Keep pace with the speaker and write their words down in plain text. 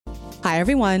Hi,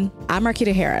 everyone. I'm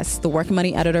Marquita Harris, the work and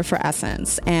money editor for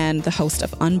Essence and the host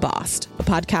of Unbossed, a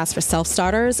podcast for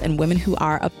self-starters and women who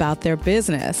are about their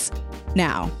business.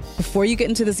 Now, before you get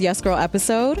into this Yes Girl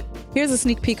episode, here's a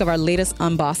sneak peek of our latest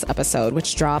Unbossed episode,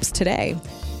 which drops today.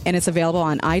 And it's available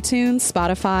on iTunes,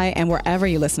 Spotify, and wherever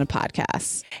you listen to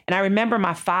podcasts. And I remember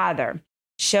my father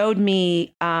showed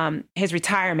me his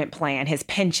retirement plan, his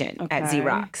pension at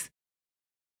Xerox.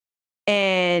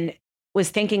 And was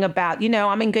thinking about,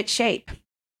 I'm in good shape.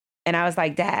 And I was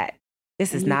like, Dad,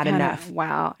 this is not enough.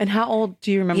 Wow. And how old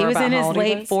do you remember? He was in his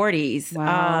late 40s.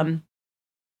 Wow.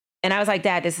 And I was like,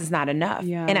 Dad, this is not enough.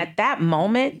 Yeah. And at that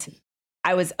moment,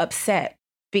 I was upset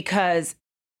because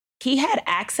he had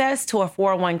access to a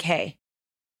 401k.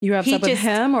 You were upset with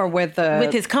him or with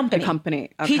his company? The company.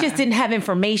 Okay. He just didn't have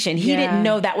information. He didn't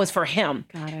know that was for him.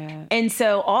 Got it. And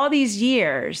so all these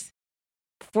years,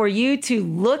 for you to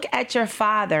look at your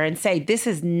father and say, this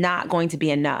is not going to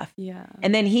be enough. Yeah.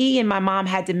 And then he and my mom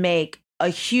had to make a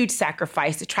huge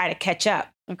sacrifice to try to catch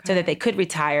up so that they could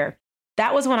retire.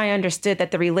 That was when I understood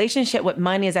that the relationship with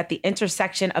money is at the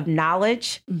intersection of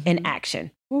knowledge and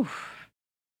action. Oof.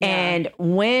 Yeah. And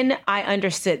when I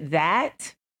understood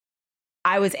that,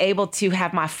 I was able to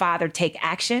have my father take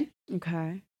action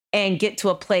and get to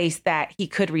a place that he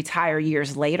could retire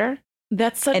years later.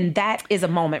 And that is a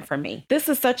moment for me. This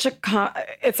is such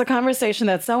it's a conversation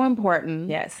that's so important.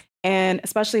 Yes. And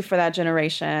especially for that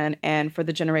generation and for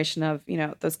the generation of,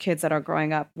 those kids that are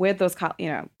growing up with those,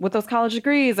 with those college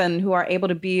degrees and who are able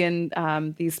to be in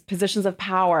these positions of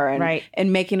power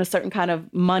and making a certain kind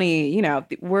of money.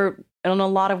 We're in a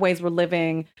lot of ways we're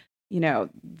living,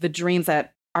 the dreams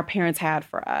that our parents had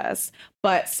for us.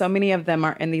 But so many of them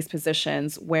are in these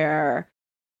positions where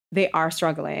they are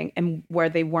struggling and where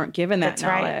they weren't given that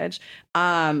knowledge.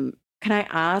 Right. Can I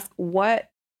ask what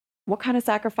kind of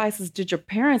sacrifices did your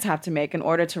parents have to make in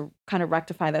order to kind of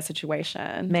rectify that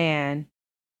situation? Man,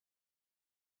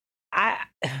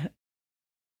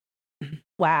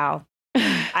 wow.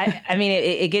 I mean,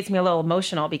 it gets me a little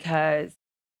emotional because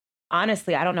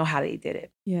honestly, I don't know how they did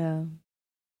it. Yeah.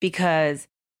 Because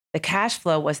the cash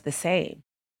flow was the same,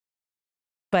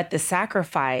 but the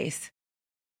sacrifice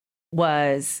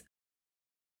was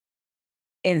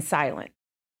in silence.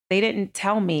 They didn't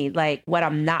tell me what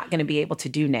I'm not going to be able to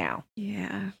do now.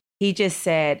 Yeah. He just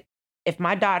said, if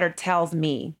my daughter tells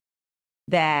me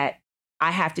that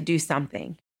I have to do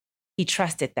something, he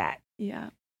trusted that.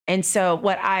 Yeah. And so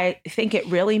what I think it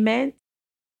really meant,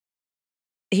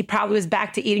 he probably was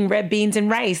back to eating red beans and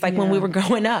rice when we were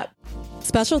growing up.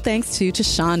 Special thanks to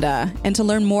Shonda. And to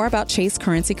learn more about Chase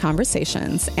Currency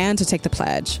Conversations and to take the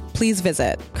pledge, please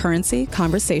visit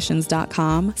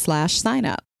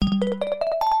currencyconversations.com/signup.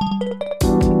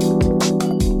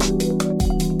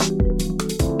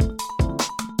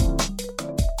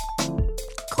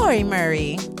 Corey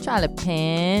Murray. Charlotte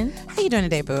Penn. How you doing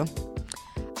today, boo?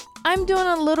 I'm doing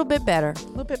a little bit better. A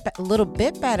little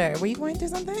bit better. Were you going through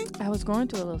something? I was going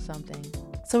through a little something.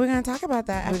 So we're going to talk about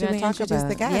that after we introduce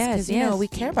the guests. Yes, because, we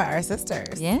care about our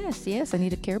sisters. Yes. I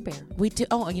need a Care Bear. We do.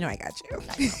 Oh, I got you.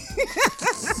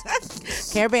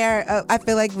 Care Bear. I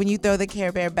feel like when you throw the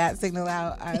Care Bear bat signal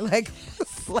out, I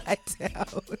slide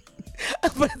down.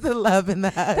 But the love and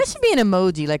the hug. That should be an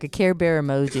emoji, like a Care Bear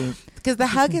emoji. Because the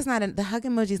hug is not. The hug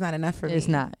emoji is not enough for me. It's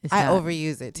not. I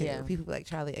overuse it too. Yeah. People be like,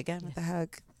 Charlie, again with the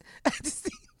hug.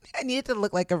 I need it to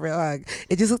look like a real hug.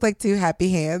 It just looks like two happy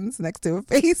hands next to a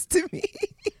face to me.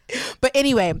 But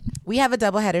anyway, we have a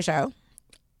doubleheader show.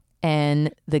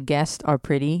 And the guests are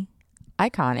pretty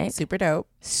iconic. Super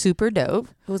dope.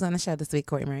 Who's on the show this week,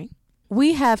 Corey Murray?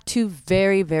 We have two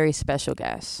very, very special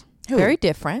guests. Who? Very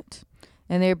different.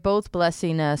 And they're both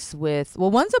blessing us with,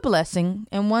 one's a blessing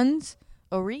and one's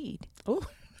a read. Ooh.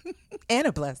 And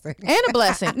a blessing. No,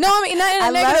 I mean, not in a I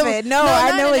negative love it. No,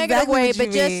 I know exactly way, what you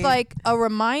but just mean. like a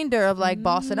reminder of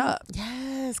bossing up.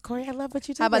 Yes, Corey, I love what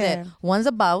you do. How about that? One's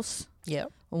a boss.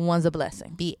 Yep. One's a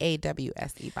blessing.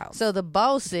 BAWSE boss. So the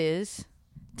boss is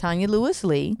Tonya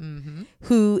Lewis-Lee,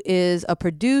 who is a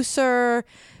producer.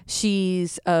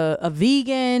 She's a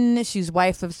vegan. She's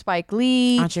wife of Spike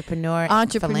Lee. Entrepreneur.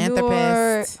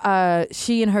 Philanthropist.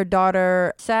 She and her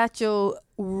daughter, Satchel,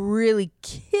 really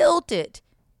killed it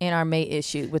in our May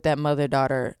issue with that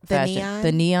mother-daughter fashion. Neon?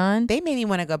 The neon. They made me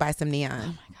want to go buy some neon. Oh my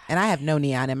God. And I have no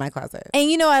neon in my closet.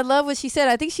 And I love what she said.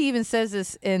 I think she even says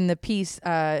this in the piece.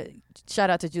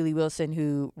 Shout out to Julie Wilson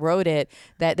who wrote it,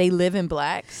 that they live in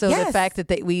black. So the fact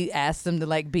that we asked them to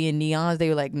be in neons, they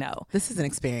were like, no. This is an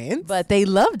experience. But they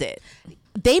loved it.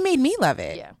 They made me love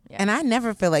it. Yeah. And I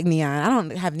never feel like neon. I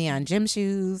don't have neon gym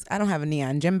shoes. I don't have a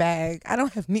neon gym bag. I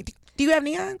don't have Do you have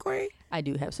neon, Corey? I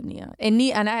do have some neon. And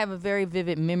I have a very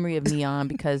vivid memory of neon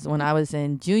because when I was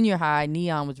in junior high,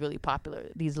 neon was really popular.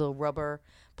 These little rubber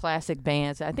plastic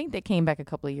bands. I think they came back a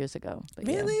couple of years ago. But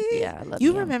really? Yeah, I love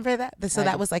you neon. Remember that? So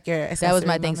that was like your accessory That was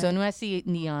my thing. moment? So when I see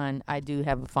neon, I do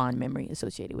have a fond memory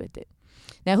associated with it.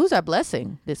 Now, who's our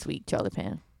blessing this week, Charlie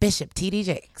Pan? Bishop T.D.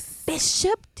 Jakes.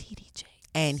 Bishop T.D. Jakes.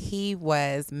 And he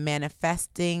was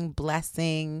manifesting,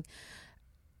 blessing,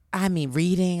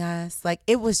 reading us. Like,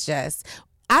 it was just...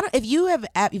 if you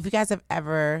guys have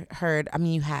ever heard,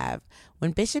 you have,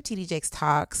 when Bishop T.D. Jakes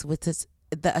talks with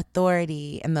the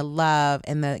authority and the love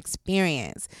and the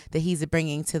experience that he's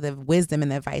bringing to the wisdom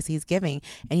and the advice he's giving,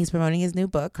 and he's promoting his new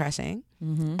book, Crushing,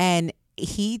 and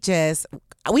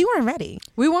we weren't ready.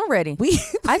 We weren't ready.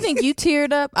 I think you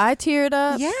teared up. I teared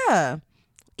up. Yeah.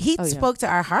 He spoke to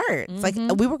our hearts. Like,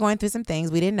 we were going through some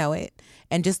things. We didn't know it.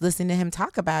 And just listening to him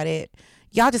talk about it,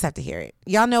 y'all just have to hear it.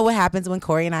 Y'all know what happens when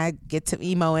Corey and I get to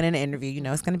emo in an interview. You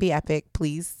know, it's going to be epic.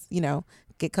 Please,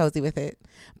 get cozy with it.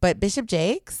 But Bishop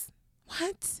Jakes,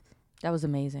 what? That was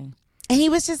amazing. And he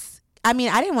was just, I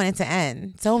didn't want it to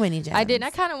end. So many gems. I didn't.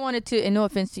 I kind of wanted to, and no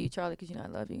offense to you, Charlie, because I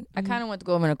love you. I kind of wanted to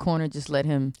go over in a corner, just let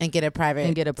him. And get a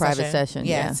private session.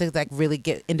 Yeah. So like really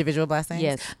get individual blessings.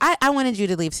 Yes. I wanted you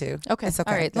to leave too. Okay. It's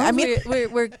okay. All right.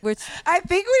 We're I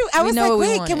think I was know like, what we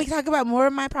wait, can we talk about more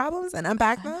of my problems and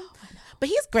unpack them? But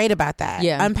he's great about that.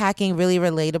 Yeah. Unpacking really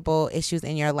relatable issues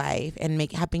in your life and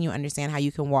helping you understand how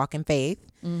you can walk in faith.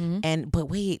 But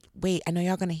wait, I know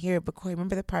y'all gonna hear it, but Corey,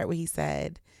 remember the part where he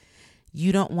said,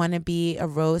 you don't want to be a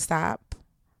road stop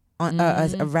on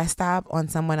a rest stop on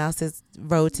someone else's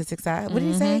road to success. What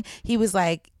did he say? He was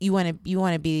like, you want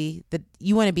to be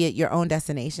at your own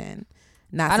destination.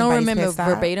 Not I don't somebody's remember pit stop.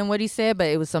 verbatim what he said, but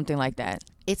it was something like that.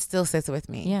 It still sits with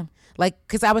me. Yeah. Like,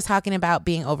 because I was talking about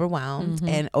being overwhelmed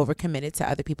and overcommitted to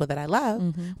other people that I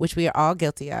love, which we are all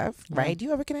guilty of, right? Do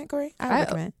you overcommit, Corey? I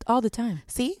overcommit. All the time.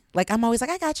 See? Like, I'm always like,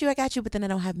 I got you, but then I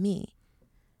don't have me.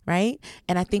 Right?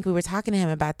 And I think we were talking to him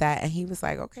about that, and he was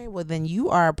like, okay, well, then you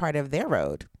are a part of their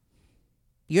road.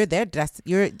 You're their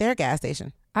gas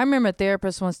station. I remember a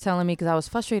therapist once telling me, because I was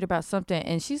frustrated about something,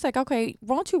 and she's like, okay,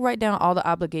 why don't you write down all the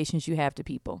obligations you have to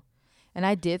people? And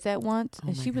I did that once,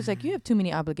 and she was like, you have too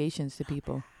many obligations to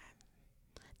people.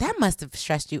 That must have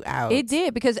stressed you out. It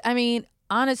did, because,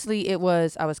 honestly, I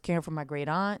was caring for my great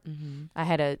aunt. I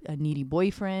had a needy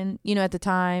boyfriend, at the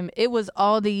time. It was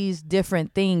all these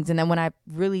different things. And then when I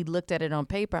really looked at it on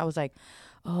paper, I was like,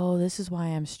 oh, this is why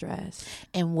I'm stressed.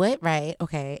 And what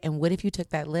if you took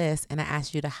that list and I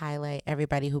asked you to highlight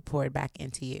everybody who poured back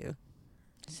into you?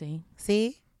 See?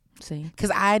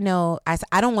 Because I know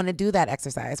I don't want to do that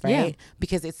exercise, right? Yeah.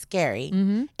 Because it's scary.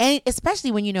 And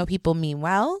especially when you know people mean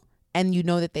well and you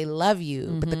know that they love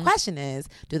you. But the question is,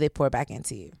 do they pour back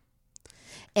into you?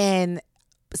 And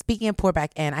speaking of pour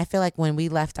back in, I feel like when we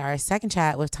left our second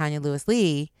chat with Tonya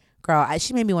Lewis-Lee, girl,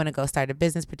 she made me want to go start a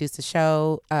business, produce a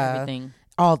show. Everything.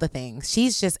 All the things.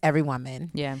 She's just every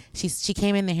woman. Yeah. She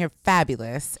came in here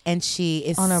fabulous, and she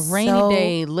is on a rainy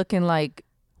day looking like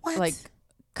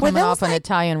coming off an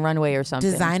Italian runway or something.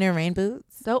 Designer rain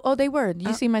boots. Oh, they were. Did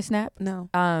you see my snap? No.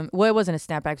 Well, it wasn't a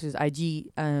snap. Actually, it was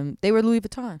IG. They were Louis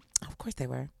Vuitton. Of course they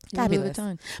were. Fabulous. Louis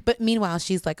Vuitton. But meanwhile,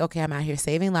 she's like, okay, I'm out here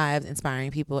saving lives, inspiring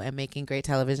people, and making great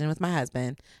television with my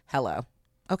husband. Hello.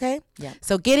 Okay? Yeah.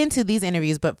 So get into these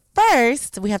interviews. But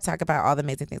first, we have to talk about all the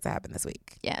amazing things that happened this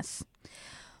week. Yes.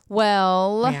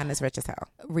 Well, Rihanna's rich as hell.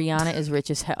 Rihanna is rich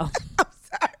as hell. I'm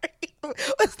sorry.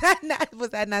 Was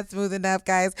that not smooth enough,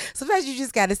 guys? Sometimes you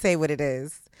just got to say what it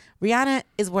is. Rihanna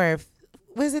is worth,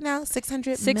 what is it now?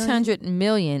 600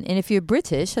 million. And if you're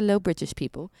British, hello British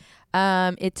people,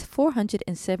 it's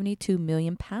 472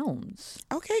 million pounds.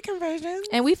 Okay, conversion.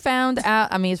 And we found out,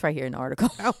 it's right here in the article.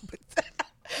 I was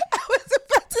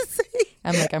about to say.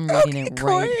 I'm reading it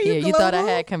Corey, right here. You thought I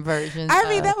had conversions.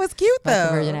 That was cute though.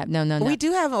 Conversion app. No. We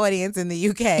do have an audience in the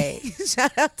UK.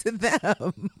 Shout out to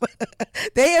them.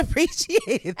 They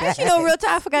appreciated that. Actually, real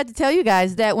time, I forgot to tell you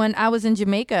guys that when I was in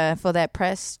Jamaica for that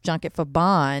press junket for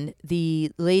Bond,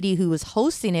 the lady who was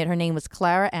hosting it, her name was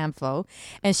Clara Amfo,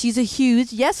 and she's a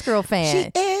huge Yes Girl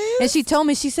fan. She is? And she told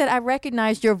me, she said, I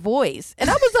recognized your voice. And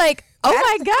I was like, oh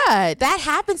my God. That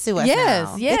happens to us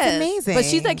now. Yes. It's amazing. But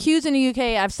she's like huge in the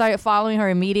UK. I've started following her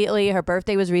immediately. Her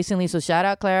birthday was recently, so shout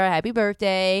out Clara. Happy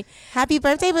birthday. Happy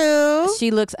birthday, boo.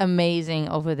 She looks amazing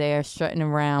over there, strutting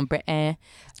around.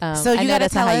 So you gotta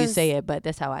that's tell not how us, you say it, but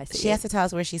that's how I say it. She has to tell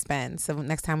us where she spends. So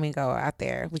next time we go out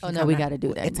there, we can we got to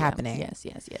do that. It's happening. Yes.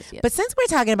 But since we're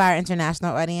talking about our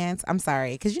international audience, I'm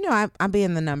sorry, because I'm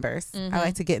being the numbers. I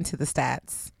like to get into the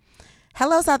stats.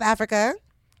 Hello, South Africa.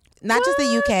 Not just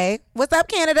the UK. What's up,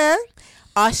 Canada?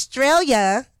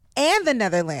 Australia. and the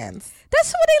Netherlands.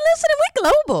 That's what they listen to.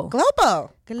 We're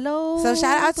global. Global. So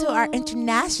shout out to our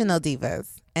international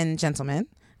divas and gentlemen.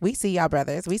 We see y'all,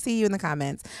 brothers. We see you in the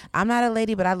comments. I'm not a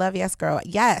lady, but I love Yes Girl.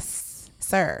 Yes,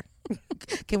 sir.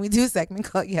 Can we do a segment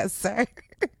called Yes, Sir?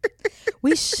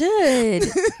 We should.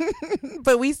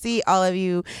 But we see all of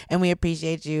you and we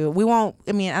appreciate you. We won't,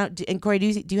 I mean, and Corey, do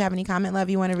you have any comment, love,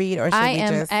 you want to read? Or should I we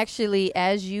am just... actually,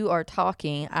 as you are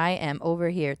talking, I am over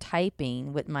here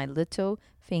typing with my little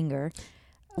finger.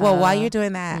 Well, while you're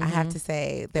doing that, I have to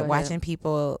say that watching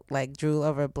people like drool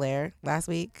over Blair last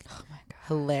week, oh my God,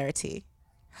 hilarity.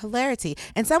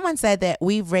 And someone said that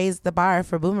we've raised the bar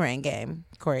for Boomerang Game,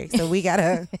 Corey. So we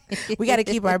gotta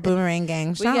keep our Boomerang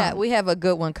Game strong. We have a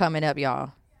good one coming up,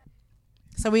 y'all.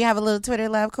 So we have a little Twitter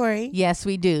love, Corey. Yes,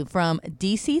 we do. From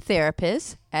DC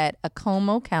Therapist at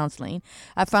Acomo Counseling.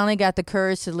 I finally got the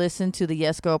courage to listen to the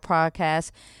Yes Girl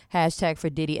podcast #for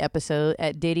Diddy episode.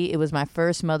 At Diddy, it was my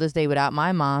first Mother's Day without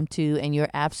my mom, too, and you're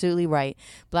absolutely right.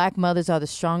 Black mothers are the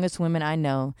strongest women I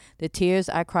know. The tears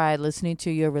I cried listening to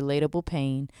your relatable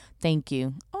pain. Thank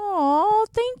you. Oh,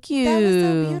 thank you. That was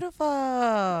so beautiful.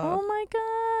 Oh, my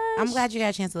gosh. I'm glad you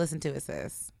got a chance to listen to it,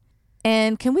 sis.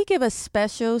 And can we give a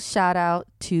special shout out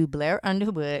to Blair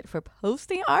Underwood for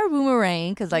posting our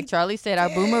boomerang? Because like Charlie said, our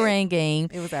boomerang game.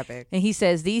 It was epic. And he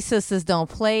says, these sisters don't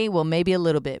play. Well, maybe a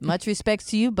little bit. Much respect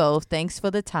to you both. Thanks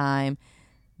for the time.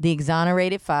 The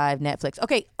Exonerated 5, Netflix.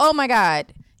 Okay. Oh, my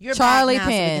God. You're Charlie back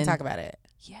now, Penn. so we can talk about it.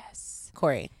 Yes.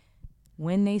 Corey.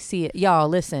 When they see it. Y'all,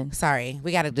 listen. Sorry.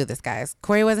 We got to do this, guys.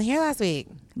 Corey wasn't here last week.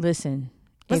 Listen.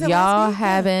 Was if it y'all last week?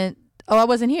 haven't. Oh, I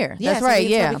wasn't here. Yeah, That's right.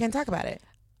 So we can talk about it.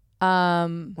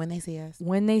 When they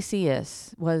see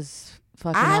us Was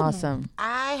fucking awesome.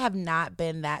 I have not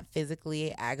been that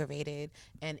physically aggravated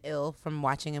and ill from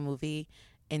watching a movie,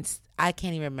 and I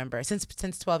can't even remember since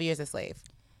 12 Years a Slave.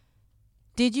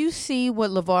 Did you see what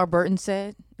LeVar Burton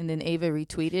said? And then Ava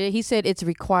retweeted it. He said it's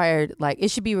required, like it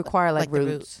should be required like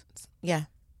Roots. Yeah.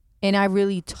 And I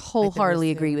really wholeheartedly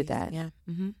agree with that. Yeah.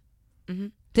 Mm-hmm. Mm-hmm.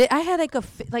 I had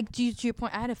to your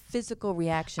point, I had a physical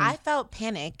reaction. I felt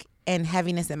panic and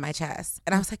heaviness in my chest.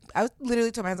 And I was literally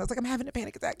told myself, I was like, I'm having a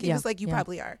panic attack. He was like, you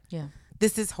probably are. Yeah.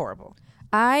 This is horrible.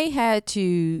 I had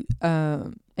to,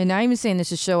 and I'm even saying this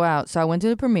to show out. So I went to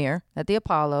the premiere at the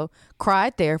Apollo,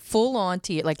 cried there, full on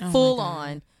tear, like full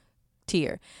on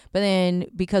tear. But then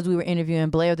because we were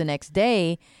interviewing Blair the next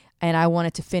day and I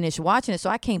wanted to finish watching it, so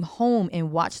I came home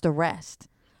and watched the rest.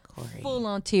 Corey. Full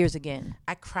on tears again.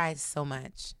 I cried so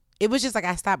much. It was just like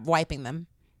I stopped wiping them.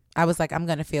 I was like, I'm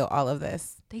going to feel all of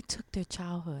this. They took their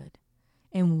childhood.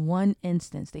 In one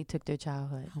instance, they took their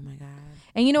childhood. Oh, my God.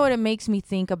 And you know what it makes me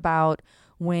think about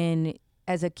when,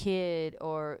 as a kid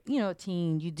or, a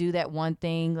teen, you do that one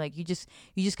thing. Like, you just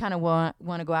kind of want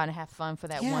to go out and have fun for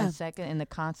that 1 second, and the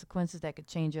consequences that could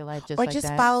change your life or just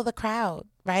follow the crowd,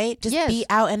 right? Just be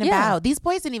out and about. These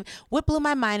boys didn't even... What blew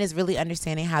my mind is really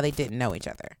understanding how they didn't know each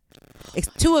other.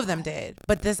 Two of them did,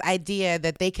 but this idea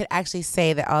that they could actually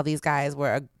say that all these guys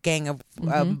were a gang of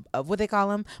what they call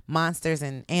them, monsters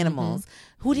and animals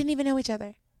who didn't even know each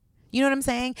other. You know what I'm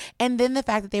saying? And then the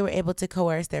fact that they were able to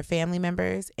coerce their family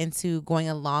members into going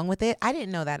along with it, I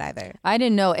didn't know that either. I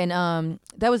didn't know, and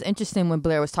that was interesting when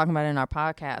Blair was talking about it in our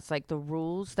podcast, like the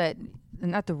rules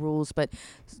not the rules, but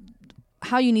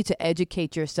how you need to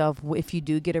educate yourself if you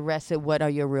do get arrested. What are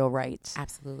your real rights?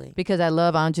 Absolutely. Because I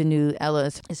love Anjanou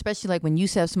Ellis, especially like when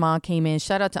Yusef's mom came in.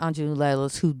 Shout out to Anjanou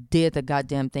Ellis, who did the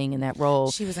goddamn thing in that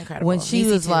role. She was incredible. When she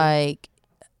was like,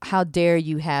 how dare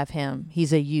you have him?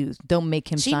 He's a youth. Don't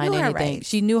make him sign anything.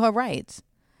 She knew her rights.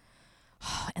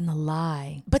 And the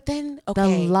lie. But then, the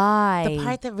lie. The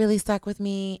part that really stuck with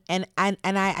me, and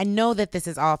I know that this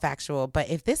is all factual, but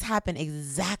if this happened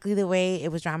exactly the way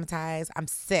it was dramatized, I'm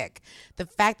sick. The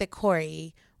fact that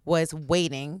Corey was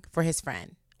waiting for his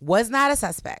friend, was not a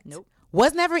suspect. Nope.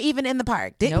 Was never even in the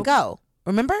park. Didn't go.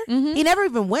 Remember? Mm-hmm. He never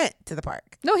even went to the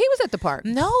park. No, he was at the park.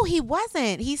 No, he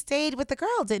wasn't. He stayed with the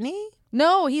girl, didn't he?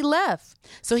 No, he left.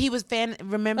 So he was wishing that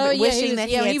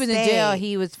he was stayed. In jail.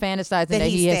 He was fantasizing that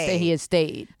he had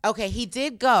stayed. Okay, he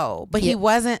did go, but he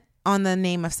wasn't on the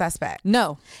name of suspect.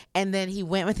 No. And then he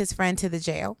went with his friend to the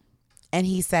jail. And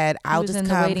he said, I'll just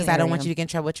come because I don't want you to get in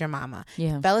trouble with your mama.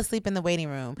 Yeah. Fell asleep in the waiting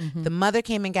room. Mm-hmm. The mother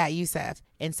came and got Yusef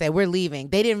and said, we're leaving.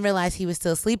 They didn't realize he was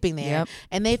still sleeping there. Yep.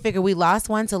 And they figured we lost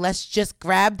one, so let's just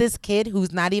grab this kid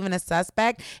who's not even a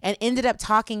suspect, and ended up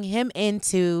talking him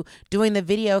into doing the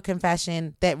video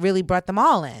confession that really brought them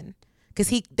all in.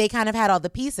 because they kind of had all the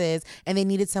pieces and they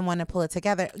needed someone to pull it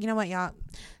together. You know what, y'all?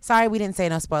 Sorry we didn't say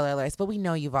no spoiler alerts, but we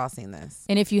know you've all seen this.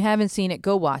 And if you haven't seen it,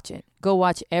 go watch it. Go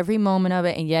watch every moment of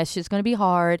it. And yes, it's going to be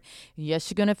hard. Yes,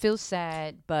 you're going to feel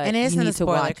sad, but and it isn't a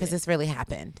spoiler because it. this really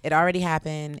happened. It already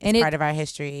happened. It's part of our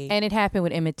history. And it happened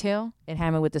with Emmett Till. It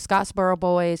happened with the Scottsboro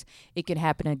Boys. It could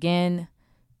happen again.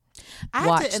 I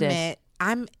have to admit,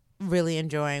 I'm really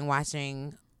enjoying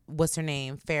watching, what's her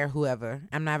name? Fair whoever.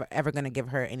 I'm not ever going to give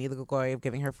her any legal glory of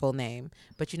giving her full name.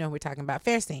 But you know who we're talking about.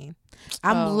 Fairstein.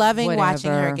 I'm loving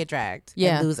watching her get dragged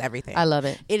and lose everything. I love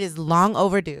it. It is long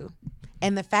overdue.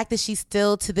 And the fact that she's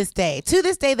still to this day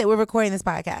that we're recording this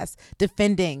podcast,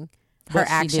 defending her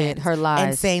actions, her lies,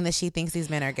 and saying that she thinks these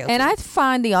men are guilty. And I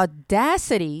find the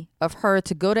audacity of her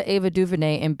to go to Ava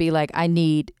DuVernay and be like, I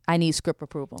need script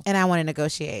approval. And I want to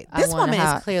negotiate. This woman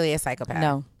is clearly a psychopath.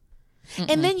 No.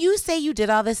 And then you say you did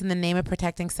all this in the name of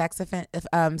protecting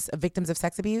victims of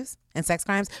sex abuse and sex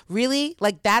crimes. Really?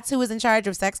 Like that's who was in charge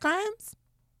of sex crimes?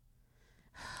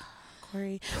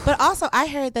 Corey. But also I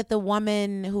heard that the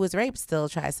woman who was raped still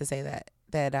tries to say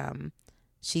that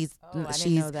she's I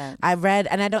didn't know that. I read,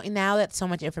 and I don't, now that so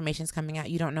much information is coming out,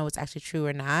 you don't know what's actually true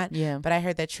or not. Yeah. But I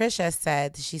heard that Trisha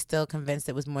said she's still convinced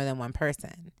it was more than one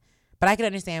person. But I can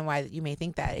understand why you may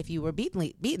think that if you were beaten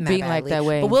like that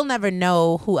way. But we'll never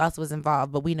know who else was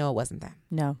involved, but we know it wasn't them.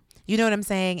 No. You know what I'm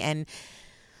saying? And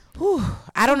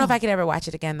I don't know if I could ever watch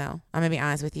it again, though. I'm going to be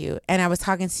honest with you. And I was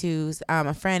talking to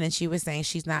a friend, and she was saying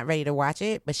she's not ready to watch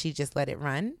it, but she just let it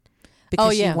run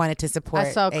because she wanted to support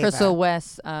I saw Ava. Crystal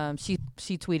West.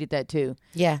 She tweeted that too.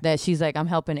 Yeah. That she's like, I'm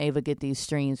helping Ava get these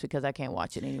streams because I can't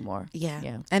watch it anymore.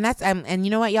 Yeah. And that's and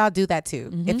you know what? Y'all do that too.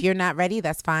 If you're not ready,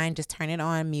 that's fine. Just turn it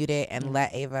on, mute it, and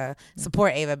let Ava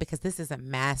support Ava because this is a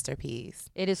masterpiece.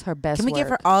 It is her best work. Can we give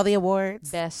her all the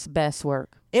awards? Best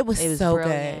work. It was so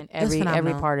brilliant. good.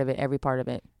 Every part of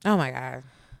it. Oh my God.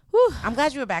 Whew. I'm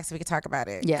glad you were back so we could talk about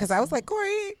it. Yes. Because I was like,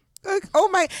 Corey, oh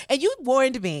my, and you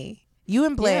warned me. You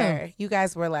and Blair, you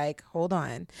guys were like, hold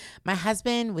on. My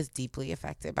husband was deeply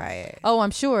affected by it. Oh,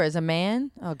 I'm sure. As a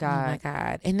man. Oh, God. Oh, my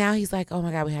God. And now he's like, oh,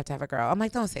 my God, we have to have a girl. I'm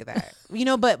like, don't say that.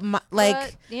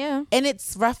 But yeah. And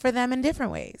it's rough for them in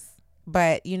different ways.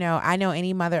 But, I know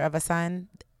any mother of a son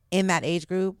in that age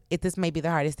group, this may be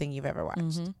the hardest thing you've ever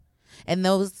watched. And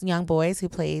those young boys who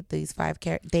played these 5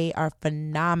 characters, they are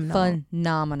phenomenal.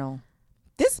 Phenomenal.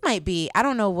 This might be, I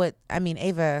don't know what,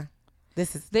 Ava...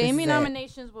 The Emmy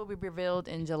nominations will be revealed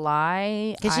in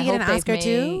July. Can she get an Oscar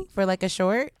too for like a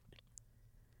short?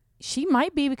 She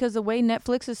might be because the way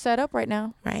Netflix is set up right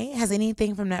now. Right? Has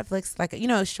anything from Netflix like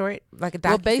short like a docuseries?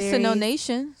 Well, Based on No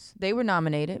Nations, they were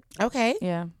nominated. Okay.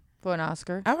 Yeah, for an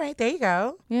Oscar. All right, there you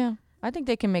go. Yeah, I think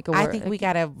they can make a. I think we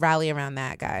gotta rally around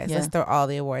that, guys. Yeah. Let's throw all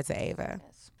the awards at Ava.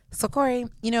 So Corey,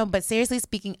 but seriously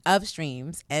speaking of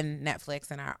streams and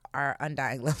Netflix and our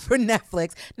undying love for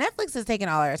Netflix is taking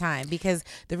all our time because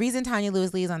the reason Tonya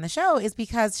Lewis-Lee is on the show is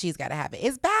because she's got to have it.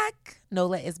 It's back.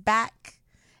 Nola is back.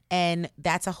 And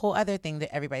that's a whole other thing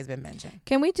that everybody's been mentioning.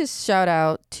 Can we just shout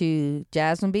out to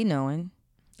Jasmine B. Knowing?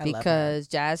 Because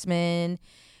Jasmine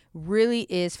really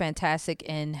is fantastic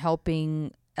in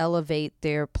helping elevate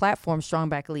their platform Strong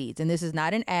Back Leads. And this is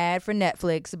not an ad for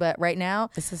Netflix, but right now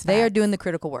they are doing the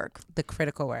critical work.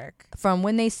 From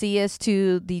When They See Us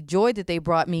to the joy that they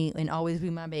brought me in Always Be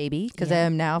My Baby, because I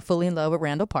am now fully in love with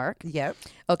Randall Park. Yep.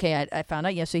 Okay, I found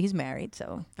out yesterday he's married,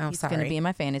 so he's going to be in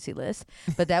my fantasy list.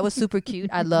 But that was super cute.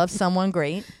 I love Someone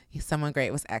Great. Someone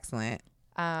Great was excellent.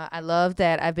 I love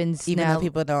that I've been even though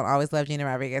people don't always love Gina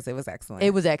Rodriguez, it was excellent.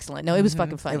 It was excellent. No, it was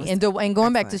fucking funny. And going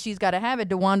excellent. Back to She's Gotta Have It,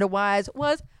 DeWanda Wise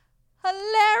was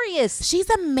hilarious. She's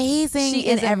amazing. She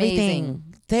is everything.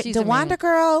 DeWanda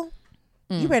girl,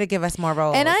 you better give us more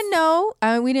roles. And I know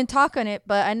we didn't talk on it,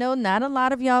 but I know not a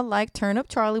lot of y'all like Turn Up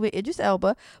Charlie with Idris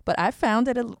Elba, but I found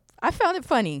it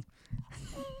funny.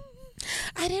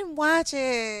 I didn't watch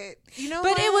it.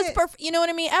 But it was perfect. You know what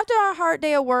I mean? After our hard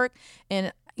day of work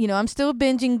and I'm still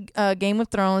binging Game of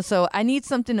Thrones, so I need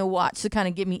something to watch to kind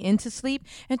of get me into sleep.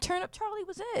 And Turn Up Charlie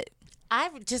was it.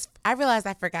 I realized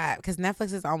I forgot because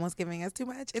Netflix is almost giving us too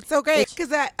much. It's so great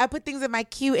because I put things in my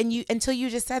queue and until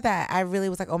you just said that, I really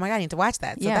was like, oh my God, I need to watch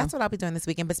that. So that's what I'll be doing this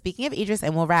weekend. But speaking of Idris,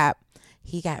 and we'll wrap.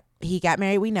 He got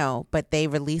married, we know, but they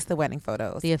released the wedding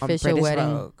photos. The official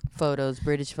wedding Vogue. photos,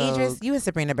 British Vogue. Idris, you and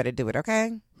Sabrina better do it,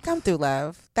 okay? Come through,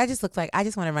 love. That just looks like I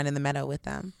just want to run in the meadow with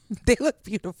them. They look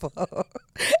beautiful.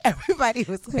 Everybody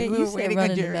was like, we were waiting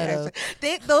on your reaction.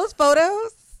 Those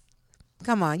photos,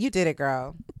 come on, you did it,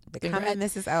 girl. The coming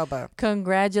Mrs. Elba.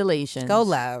 Congratulations. Go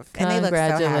Love. And they look so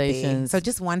happy. Congratulations. So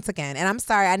just once again, and I'm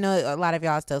sorry, I know a lot of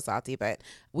y'all are still salty, but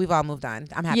we've all moved on.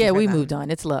 I'm happy Yeah, for we them. moved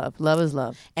on. It's love. Love is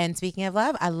love. And speaking of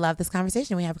love, I love this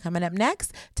conversation we have coming up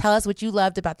next. Tell us what you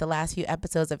loved about the last few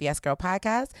episodes of Yes Girl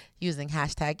Podcast using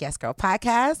hashtag Yes Girl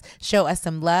Podcast. Show us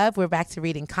some love. We're back to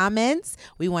reading comments.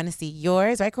 We want to see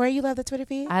yours. Right, Corey? You love the Twitter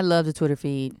feed? I love the Twitter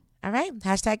feed. All right.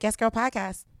 Hashtag Yes Girl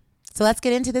Podcast. So let's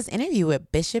get into this interview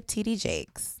with Bishop T.D.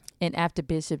 Jakes. And after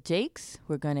Bishop Jakes,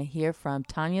 we're going to hear from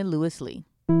Tonya Lewis-Lee.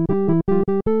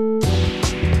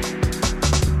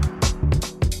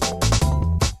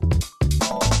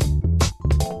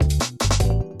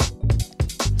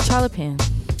 Charlotte Penn.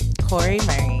 Corey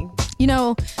Murray. You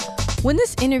know, when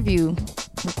this interview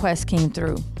request came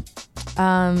through,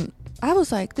 I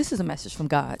was like, this is a message from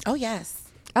God. Oh, yes.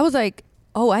 I was like,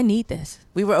 oh, I need this.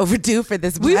 We were overdue for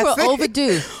this We blessing. were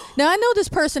overdue. Now, I know this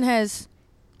person has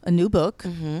a new book.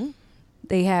 Mm-hmm.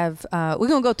 They have, we're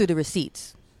going to go through the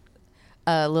receipts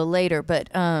a little later, but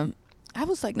I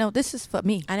was like, no, this is for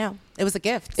me. I know. It was a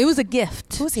gift. It was a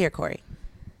gift. Who's here, Corey?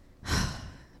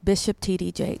 Bishop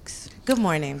T.D. Jakes. Good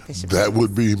morning, Bishop. That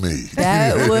would be me.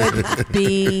 That would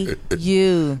be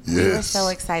you. Yes. We were so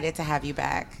excited to have you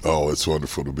back. Oh, it's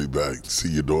wonderful to be back. See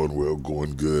you doing well,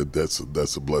 going good. That's a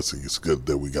blessing. It's good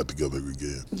that we got together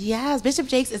again. Yes, Bishop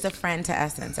Jakes is a friend to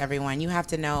Essence, everyone. You have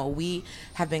to know we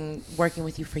have been working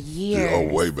with you for years. Yeah,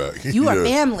 oh, way back. You are Yeah.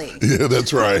 family. Yeah,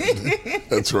 that's right.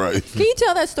 That's right. Can you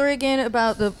tell that story again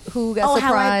about the who got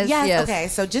surprised? Yes, okay.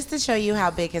 So just to show you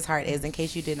how big his heart is, in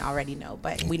case you didn't already know,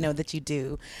 but we know that you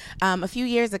do. A few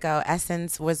years ago,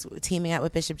 Essence was teaming up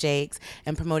with Bishop Jakes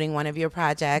and promoting one of your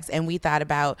projects, and we thought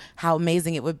about how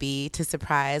amazing it would be to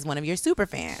surprise one of your super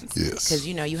fans. Yes. Because,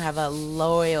 you know, you have a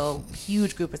loyal,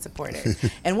 huge group of supporters.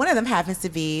 And one of them happens to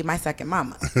be my second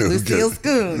mama, Lucille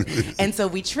Schoon. And so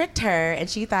we tricked her, and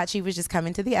she thought she was just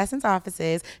coming to the Essence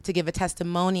offices to give a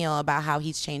testimonial about how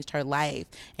he's changed her life.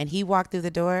 And he walked through the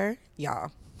door,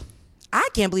 y'all. I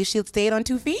can't believe she stayed on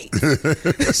 2 feet.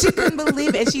 She couldn't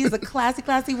believe it. And she's a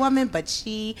classy woman, but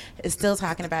she is still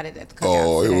talking about it at the cookout.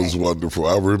 Oh, today. it was wonderful.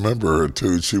 I remember her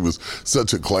too. She was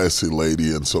such a classy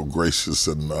lady and so gracious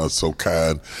and so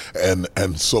kind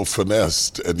and so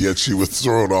finessed. And yet she was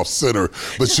thrown off center,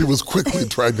 but she was quickly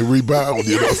trying to rebound,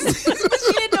 you know.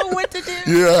 She didn't know what to do.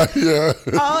 Yeah.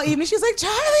 All evening, she was like,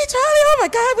 Charlie, oh my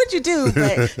God, what'd you do?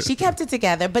 But she kept it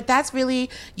together. But that's really,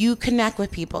 you connect with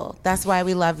people. That's why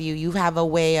we love you. You have a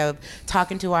way of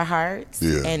talking to our hearts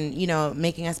and, you know,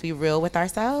 making us be real with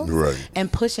ourselves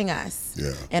and pushing us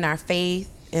in our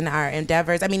faith, in our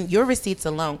endeavors. I mean, your receipts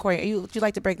alone. Corey, would you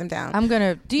like to break them down? I'm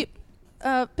going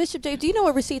to, Bishop Jakes, do you know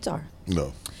what receipts are?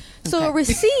 No. So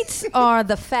receipts are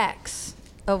the facts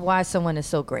of why someone is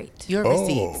so great. Your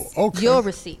receipts. Okay. Your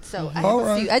receipts. So I have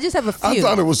a few. I just have a few. I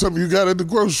thought it was something you got at the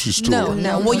grocery store.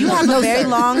 No. Well, you have a very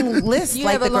long list, You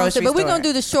like have the a long grocery but store. we're going to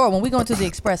do the short one. We're going to the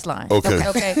express line. Okay.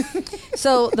 Okay.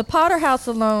 So the Potter House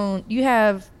alone, you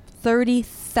have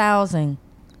 30,000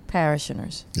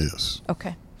 parishioners. Yes.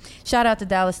 Okay. Shout out to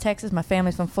Dallas, Texas. My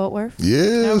family's from Fort Worth.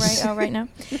 Yes. All right now.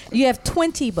 You have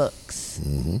 20 books.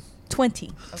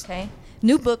 20. Okay.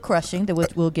 New book crushing that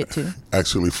we'll get to.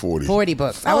 Actually 40. 40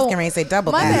 books. I was Oh, going to say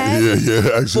double my that. bad.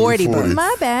 Yeah. Actually 40 books.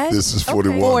 My bad. This is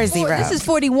 41. 40. This is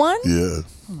 41? Yeah. Oh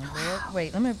my Lord.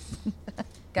 Wait, let me.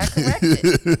 Got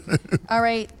corrected. All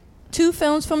right. 2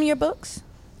 films from your books.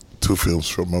 2 films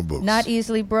from my books. Not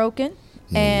Easily Broken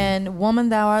and Woman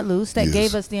Thou Art Loose. That Yes.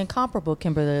 gave us the incomparable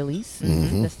Kimberly Elise.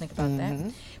 Let's think about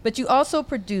that. But you also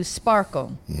produced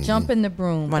Sparkle, Jump in the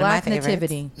Broom, One of my Black favorites.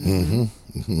 Nativity.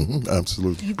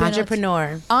 Absolutely. You've been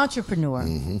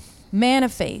Entrepreneur. Man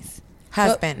of Faith.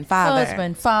 Husband.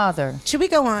 Father. Should we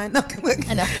go on? No,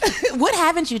 I know. What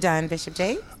haven't you done, Bishop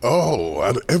J? Oh,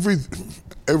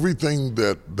 everything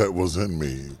that was in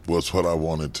me was what I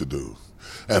wanted to do.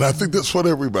 And I think that's what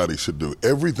everybody should do.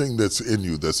 Everything that's in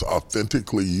you, that's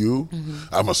authentically you.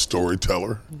 I'm a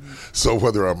storyteller. So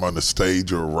whether I'm on the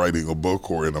stage or writing a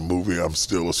book or in a movie, I'm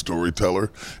still a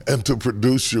storyteller. And to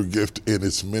produce your gift in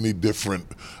as many different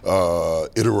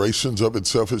iterations of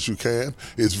itself as you can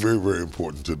is very, very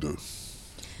important to do.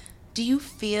 Do you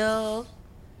feel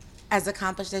as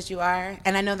accomplished as you are?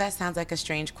 And I know that sounds like a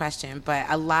strange question, but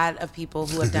a lot of people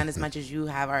who have done as much as you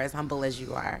have are as humble as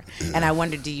you are. Yeah. And I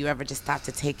wonder, do you ever just stop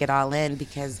to take it all in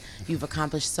because you've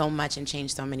accomplished so much and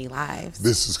changed so many lives?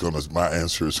 My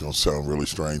answer is going to sound really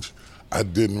strange. I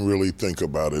didn't really think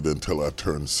about it until I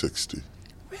turned 60.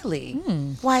 Really?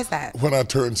 Why is that? When I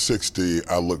turned 60,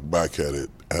 I looked back at it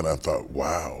and I thought,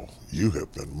 wow, you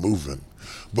have been moving.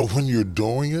 But when you're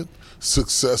doing it,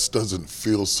 success doesn't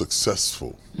feel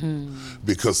successful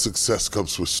because success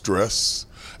comes with stress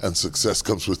and success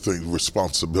comes with things,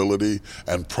 responsibility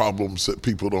and problems that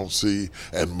people don't see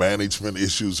and management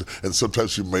issues. And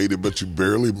sometimes you made it, but you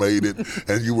barely made it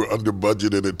and you were under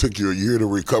budget and it took you a year to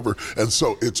recover. And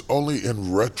so it's only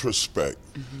in retrospect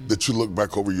that you look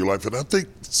back over your life. And I think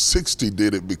 60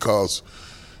 did it because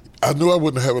I knew I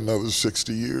wouldn't have another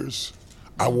 60 years.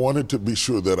 I wanted to be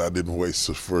sure that I didn't waste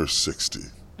the first 60.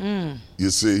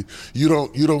 You see, you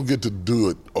don't get to do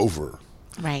it over.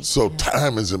 Right. So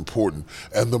time is important.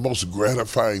 And the most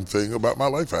gratifying thing about my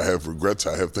life, I have regrets,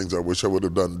 I have things I wish I would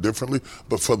have done differently,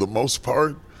 but for the most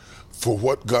part, for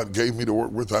what God gave me to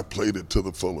work with, I played it to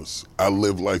the fullest. I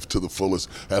live life to the fullest,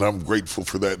 and I'm grateful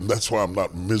for that. And that's why I'm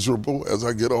not miserable as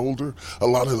I get older. A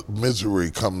lot of misery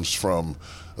comes from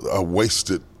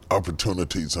wasted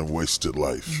opportunities and wasted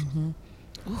life.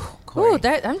 Ooh,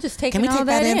 that I'm just taking Can we all take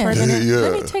that in in. for a minute? Yeah.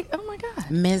 Let me take. Oh my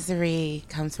God. Misery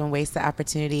comes from wasted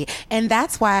opportunity. And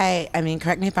that's why, I mean,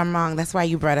 correct me if I'm wrong, that's why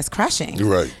you brought us Crushing.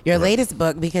 Right. Your latest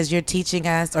book, because you're teaching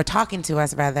us, or talking to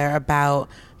us rather, about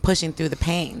pushing through the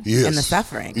pain and the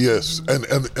suffering. Yes. And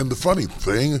the funny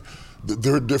thing,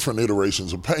 there are different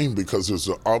iterations of pain because there's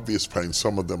the obvious pain.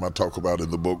 Some of them I talk about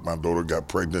in the book. My daughter got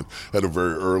pregnant at a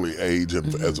very early age,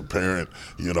 and as a parent,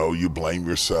 you blame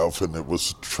yourself, and it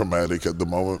was traumatic at the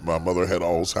moment. My mother had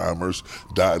Alzheimer's,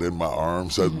 died in my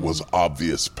arms. That was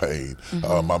obvious pain.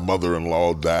 My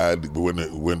mother-in-law died when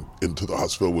it went into the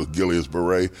hospital with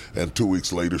Guillain-Barré, and 2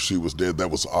 weeks later she was dead.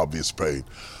 That was obvious pain.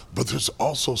 But there's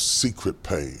also secret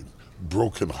pain,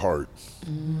 broken heart,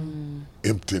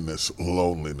 emptiness,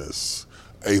 loneliness,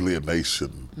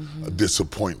 alienation,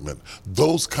 disappointment.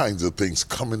 Those kinds of things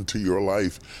come into your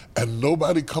life, and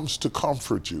nobody comes to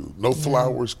comfort you. No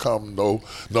flowers come, no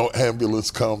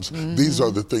ambulance comes. These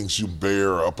are the things you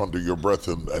bear up under your breath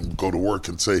and go to work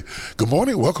and say, "Good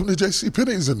morning, welcome to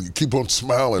JCPenney's," and you keep on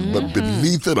smiling. But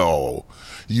beneath it all,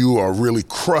 you are really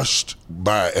crushed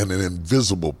by an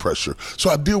invisible pressure. So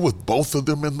I deal with both of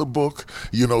them in the book.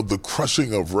 The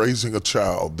crushing of raising a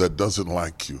child that doesn't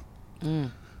like you.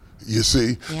 You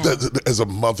see, that, as a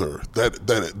mother,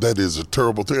 that is a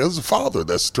terrible thing. As a father,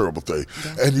 that's a terrible thing.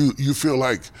 Yeah. And you feel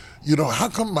like, how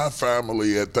come my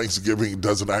family at Thanksgiving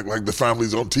doesn't act like the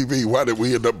families on TV? Why did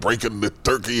we end up breaking the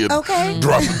turkey and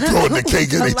throwing the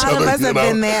cake at each other? A lot of us have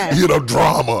been there.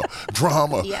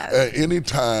 Drama. Yes.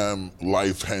 Anytime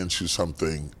life hands you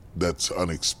something that's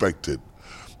unexpected,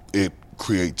 it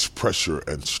creates pressure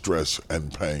and stress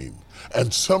and pain.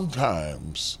 And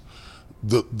sometimes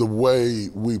the way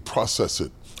we process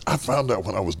it, I found out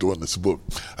when I was doing this book,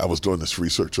 I was doing this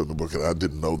research on the book, and I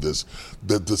didn't know this,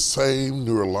 that the same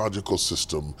neurological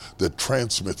system that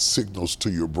transmits signals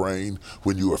to your brain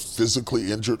when you are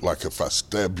physically injured, like if I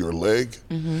stab your leg,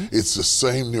 it's the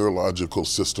same neurological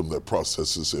system that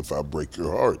processes if I break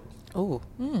your heart. Oh.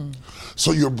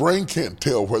 So your brain can't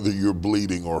tell whether you're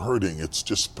bleeding or hurting, it's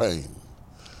just pain.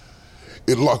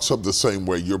 It locks up the same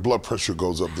way. Your blood pressure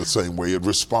goes up the same way. It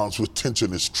responds with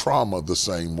tension. It's trauma the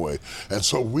same way. And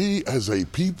so we as a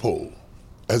people,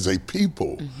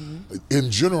 in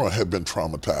general, have been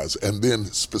traumatized, and then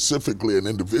specifically and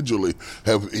individually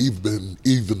have been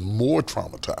even more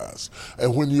traumatized.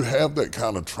 And when you have that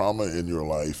kind of trauma in your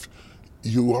life,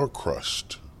 you are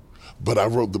crushed. But I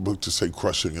wrote the book to say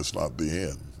crushing is not the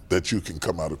end, that you can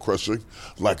come out of crushing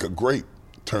like a grape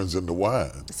turns into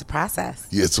wine. It's a process.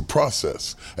 Yeah, it's a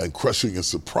process, and crushing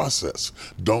is a process.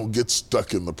 Don't get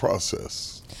stuck in the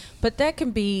process. But that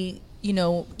can be,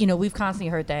 we've constantly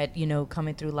heard that,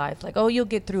 coming through life, like, oh, you'll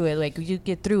get through it, like you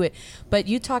get through it. But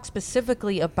you talk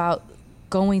specifically about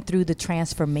going through the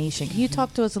transformation. Can you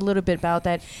talk to us a little bit about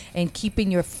that and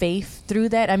keeping your faith through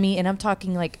that? I mean, and I'm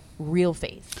talking like real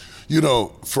faith.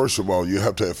 First of all, you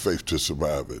have to have faith to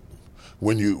survive it.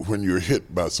 When you're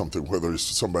hit by something, whether it's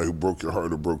somebody who broke your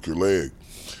heart or broke your leg,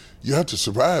 you have to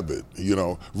survive it.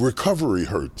 Recovery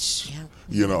hurts.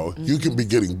 Yeah. You can be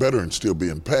getting better and still be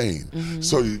in pain.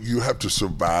 So you have to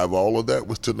survive all of that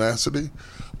with tenacity.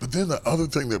 But then the other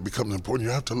thing that becomes important,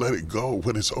 you have to let it go.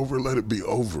 When it's over, let it be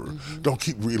over. Don't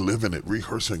keep reliving it,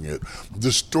 rehearsing it.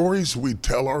 The stories we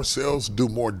tell ourselves do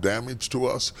more damage to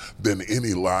us than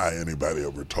any lie anybody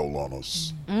ever told on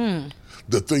us.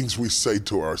 The things we say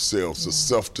to ourselves, the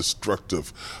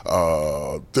self-destructive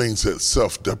things, that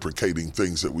self-deprecating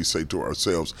things that we say to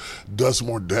ourselves, does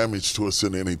more damage to us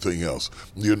than anything else.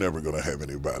 You're never going to have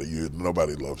anybody.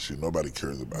 Nobody loves you. Nobody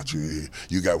cares about you.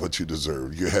 You got what you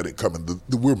deserve. You had it coming.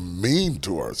 We're mean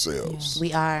to ourselves. Yeah,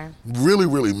 we are. Really,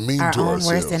 really mean to ourselves.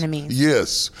 Our own worst enemies.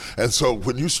 Yes. And so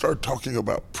when you start talking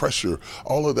about pressure,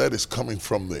 all of that is coming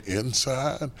from the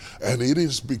inside. And it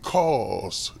is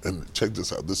because, and check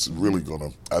this out, this is really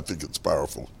I think it's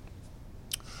powerful.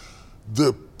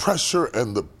 The pressure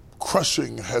and the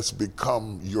crushing has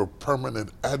become your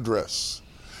permanent address.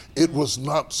 It was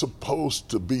not supposed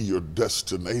to be your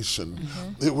destination.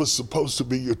 It was supposed to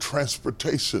be your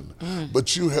transportation.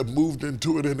 But you have moved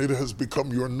into it and it has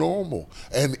become your normal.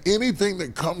 And anything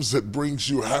that comes that brings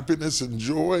you happiness and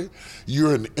joy,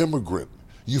 you're an immigrant.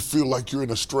 You feel like you're in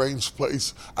a strange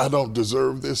place. I don't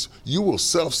deserve this. You will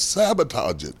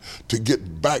self-sabotage it to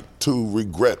get back to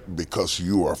regret because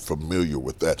you are familiar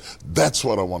with that. That's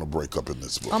what I want to break up in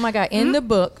this book. Oh my God! In the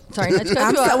book, sorry, not to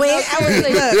cut you off.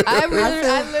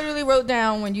 I literally wrote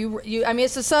down when you. I mean,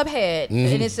 it's a subhead,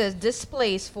 and it says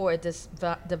 "displaced for a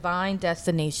divine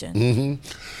destination."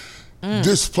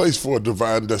 Displaced for a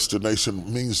divine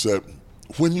destination means that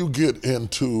when you get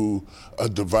into a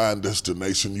divine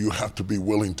destination, you have to be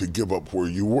willing to give up where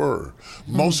you were.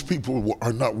 Most people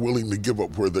are not willing to give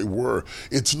up where they were.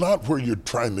 It's not where you're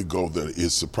trying to go that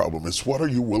is the problem. It's what are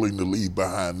you willing to leave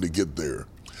behind to get there.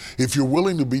 If you're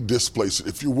willing to be displaced,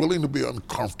 if you're willing to be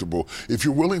uncomfortable, if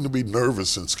you're willing to be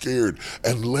nervous and scared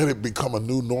and let it become a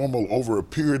new normal over a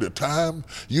period of time,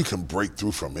 you can break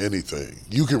through from anything.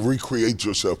 You can recreate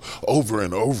yourself over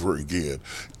and over again.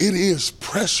 It is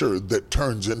pressure that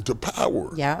turns into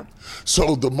power. Yeah.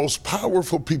 So the most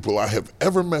powerful people I have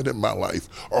ever met in my life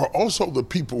are also the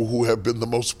people who have been the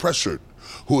most pressured,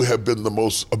 who have been the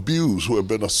most abused, who have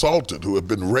been assaulted, who have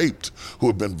been raped, who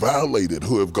have been violated,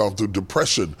 who have gone through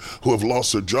depression, who have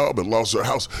lost their job and lost their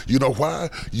house. You know why?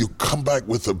 You come back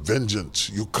with a vengeance.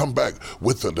 You come back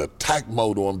with an attack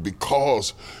mode on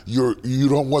because you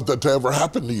don't want that to ever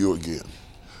happen to you again.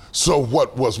 So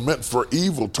what was meant for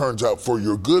evil turns out for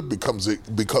your good because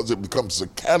it becomes a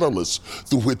catalyst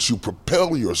through which you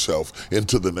propel yourself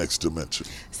into the next dimension.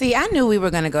 See, I knew we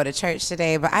were going to go to church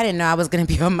today, but I didn't know I was going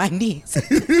to be on my knees.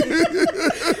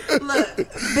 Look,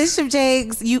 Bishop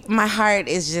Jakes, my heart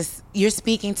is just, you're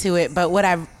speaking to it, but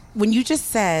when you just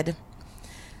said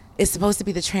it's supposed to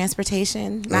be the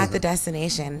transportation, not the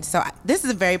destination. So this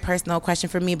is a very personal question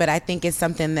for me, but I think it's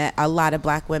something that a lot of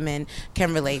Black women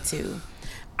can relate to.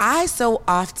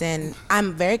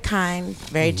 I'm very kind,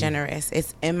 very generous.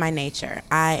 It's in my nature.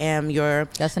 I am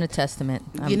That's an testament.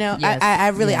 Yes. I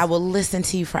will listen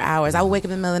to you for hours. I will wake up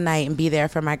in the middle of the night and be there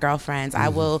for my girlfriends. I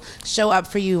will show up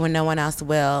for you when no one else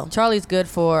will. Charlie's good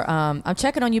for, I'm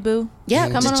checking on you, boo. Yeah,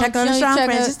 just check on the strong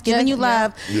friends, just giving you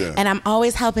love. Yeah. And I'm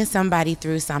always helping somebody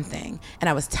through something. And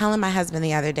I was telling my husband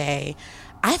the other day,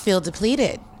 I feel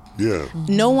depleted. Yeah.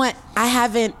 No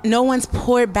one's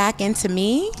poured back into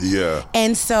me. Yeah.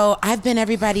 And so I've been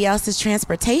everybody else's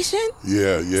transportation.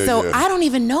 Yeah. So I don't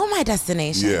even know my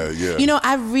destination. Yeah.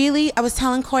 I was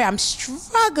telling Corey, I'm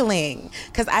struggling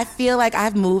because I feel like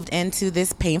I've moved into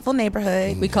this painful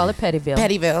neighborhood. We call it Pettyville.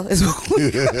 Pettyville is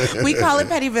what we call it.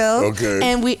 Pettyville.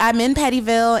 Okay. And I'm in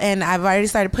Pettyville, and I've already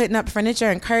started putting up furniture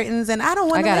and curtains, and I don't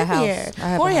want to live here.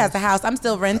 Corey has a house. I'm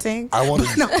still renting. I want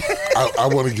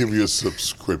to give you a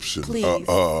subscription. Please.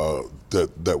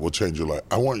 That will change your life.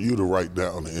 I want you to write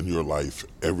down in your life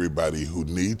everybody who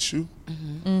needs you,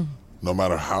 no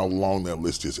matter how long that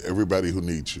list is, everybody who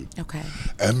needs you. Okay.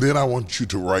 And then I want you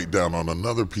to write down on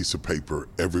another piece of paper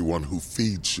everyone who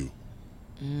feeds you.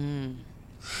 And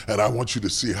I want you to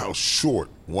see how short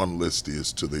one list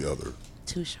is to the other.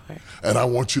 Too short. And I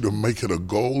want you to make it a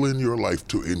goal in your life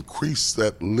to increase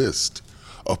that list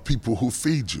of people who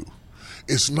feed you.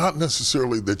 It's not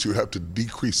necessarily that you have to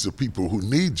decrease the people who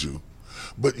need you,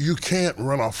 but you can't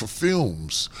run off of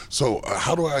fumes. So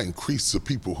how do I increase the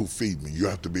people who feed me? You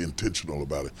have to be intentional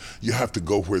about it. You have to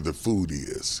go where the food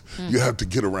is. You have to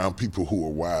get around people who are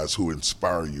wise, who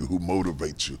inspire you, who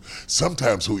motivate you,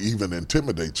 sometimes who even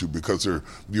intimidate you because you're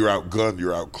outgunned,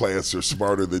 you're outclassed, they're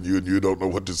smarter than you, and you don't know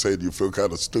what to say and you feel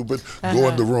kind of stupid. Go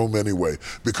in the room anyway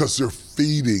because they're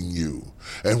feeding you.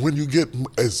 And when you get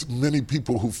as many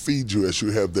people who feed you as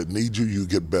you have that need you, you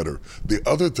get better. The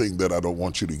other thing that I don't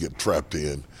want you to get trapped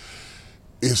in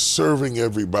is serving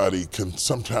everybody can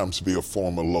sometimes be a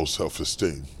form of low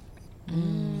self-esteem.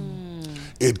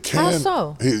 It can. How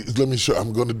so? Let me show.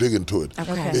 I'm going to dig into it.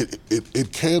 Okay.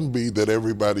 It can be that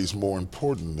everybody's more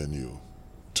important than you,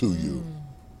 to you.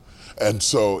 And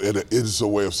so it is a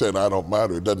way of saying, I don't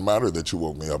matter. It doesn't matter that you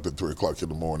woke me up at 3 o'clock in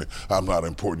the morning. I'm not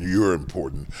important. You're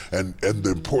important. And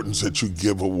the importance that you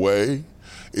give away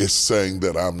is saying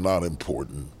that I'm not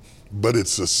important. But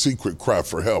it's a secret cry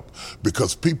for help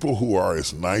because people who are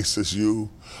as nice as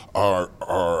you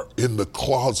are in the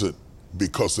closet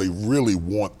because they really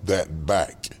want that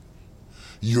back.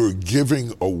 You're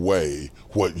giving away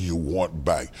what you want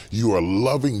back. You are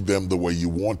loving them the way you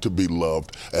want to be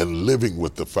loved and living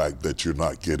with the fact that you're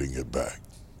not getting it back.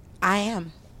 I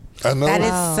am. I know. That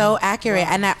is so accurate.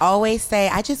 And I always say,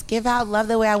 I just give out love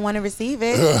the way I want to receive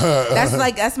it.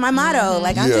 That's my motto.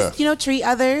 Like, I just, treat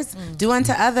others, do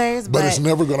unto others. But it's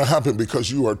never going to happen because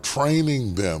you are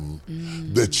training them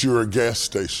that you're a gas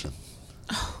station.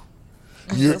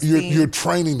 You're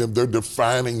training them. They're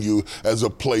defining you as a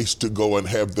place to go and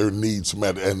have their needs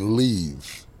met and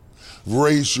leave.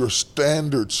 Raise your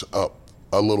standards up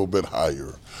a little bit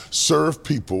higher. Serve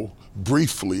people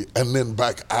briefly and then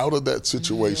back out of that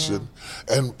situation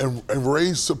and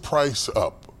raise the price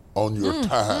up on your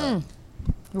time.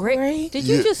 Did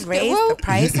you just raise the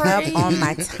price up on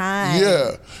my time?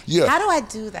 Yeah. How do I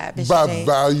do that, Bishop By J?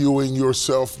 valuing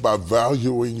yourself, by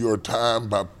valuing your time,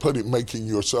 by making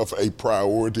yourself a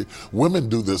priority. Women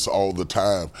do this all the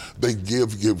time. They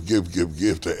give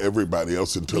to everybody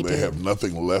else until they have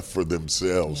nothing left for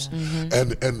themselves.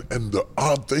 And the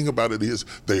odd thing about it is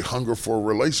they hunger for a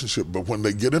relationship, but when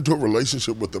they get into a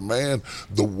relationship with a man,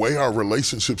 the way our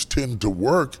relationships tend to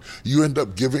work, you end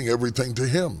up giving everything to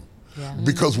him. Yeah.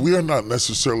 Because we are not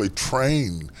necessarily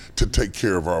trained to take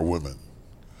care of our women.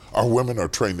 Our women are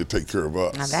trained to take care of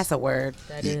us. Now that's a word.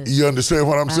 That is. You understand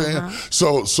what I'm saying?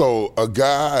 So a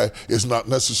guy is not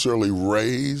necessarily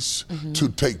raised to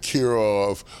take care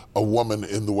of a woman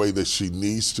in the way that she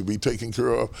needs to be taken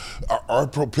care of. Our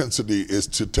propensity is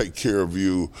to take care of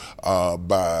you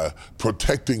by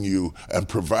protecting you and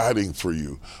providing for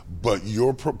you. But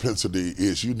your propensity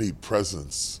is you need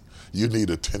presence. You need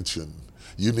attention.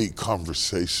 You need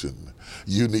conversation.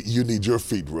 You need your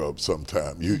feet rubbed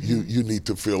sometime. You need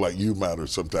to feel like you matter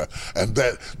sometime. And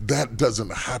that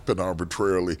doesn't happen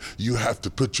arbitrarily. You have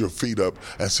to put your feet up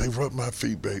and say, rub my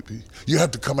feet, baby. You have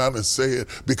to come out and say it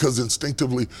because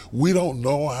instinctively, we don't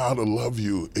know how to love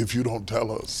you if you don't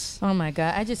tell us. Oh my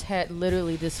God. I just had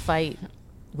literally this fight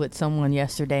with someone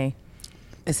yesterday.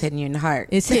 It's hitting you in the heart.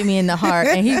 It's hit me in the heart.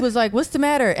 And he was like, what's the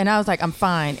matter? And I was like, I'm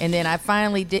fine. And then I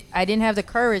finally I didn't have the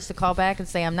courage to call back and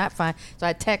say I'm not fine. So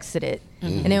I texted it.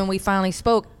 And then when we finally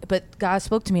spoke, but God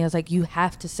spoke to me, I was like, you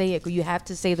have to say it. You have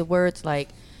to say the words like,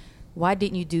 why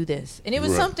didn't you do this? And it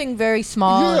was something very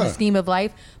small in the scheme of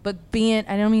life. But I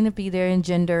don't mean to be there in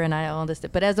gender and all this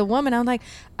stuff. But as a woman, I'm like,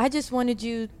 I just wanted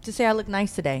you to say I look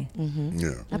nice today.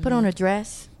 I put on a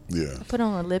dress. I put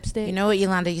on a lipstick. You know what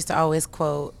Yolanda used to always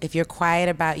quote? If you're quiet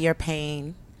about your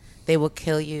pain, they will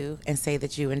kill you and say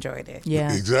that you enjoyed it.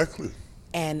 Yeah. Exactly.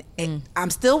 And I'm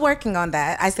still working on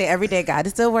that. I say every day, God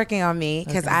is still working on me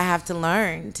because I have to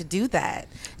learn to do that,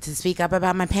 to speak up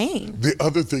about my pain. The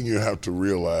other thing you have to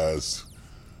realize,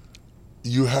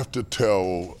 you have to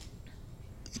tell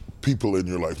people in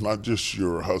your life, not just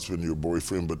your husband, your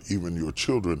boyfriend, but even your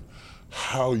children,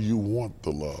 how you want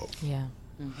the love. Yeah.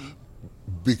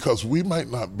 Because we might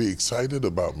not be excited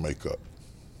about makeup.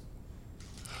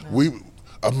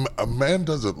 A man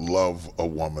doesn't love a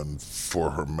woman for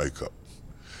her makeup.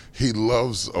 He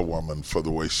loves a woman for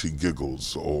the way she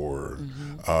giggles or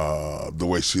the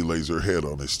way she lays her head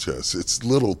on his chest. It's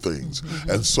little things.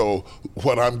 And so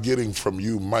what I'm getting from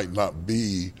you might not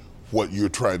be what you're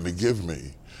trying to give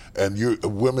me. And you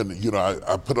women,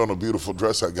 I put on a beautiful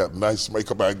dress. I got nice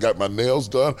makeup. I got my nails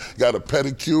done. Got a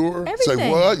pedicure. Everything. Say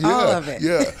what? Yeah, all of it.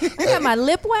 Yeah. I got my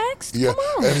lip waxed. Yeah. Come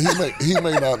on. And he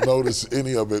may not notice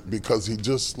any of it because he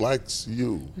just likes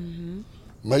you.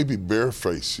 Maybe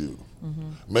bareface you.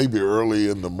 Maybe early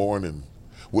in the morning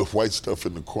with white stuff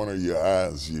in the corner of your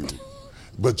eyes.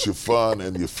 But you're fun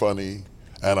and you're funny,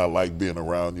 and I like being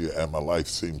around you. And my life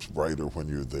seems brighter when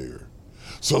you're there.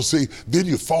 So see, then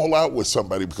you fall out with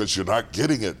somebody because you're not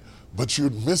getting it, but you're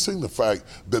missing the fact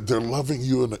that they're loving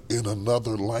you in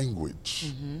another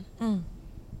language.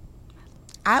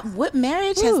 What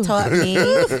marriage has taught me,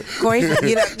 Corey,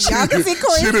 y'all can see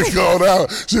Corey. She didn't go out.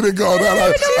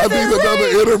 I need another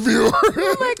interviewer.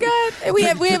 Oh my God.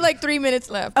 We have like 3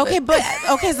 minutes left. Okay,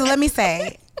 so let me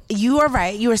say, you are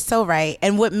right. You are so right.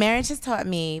 And what marriage has taught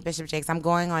me, Bishop Jakes, I'm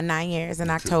going on 9 years in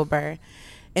October.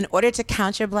 In order to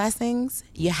count your blessings,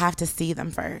 you have to see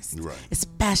them first,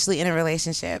 especially in a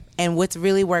relationship. And what's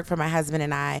really worked for my husband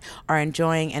and I are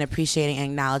enjoying and appreciating and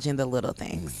acknowledging the little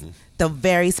things. The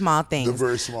very small things. The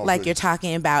very small like things. you're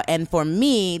talking about. And for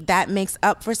me, that makes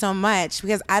up for so much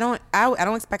because I don't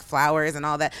expect flowers and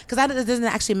all that because it doesn't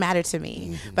actually matter to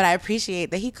me. But I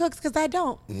appreciate that he cooks because I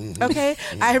don't. Okay?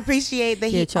 I appreciate that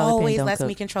he always lets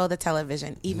me control the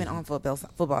television, even on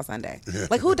football Sunday.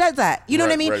 Like, who does that? You know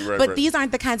what I mean? But these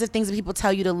aren't the kinds of things that people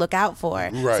tell you to look out for.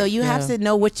 Right. So you have to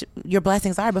know which your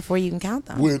blessings are before you can count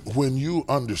them. When you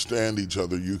understand each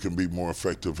other, you can be more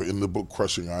effective. In the book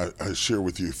Crushing, I share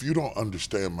with you, if you don't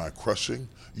understand my crushing,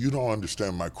 you don't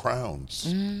understand my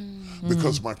crowns.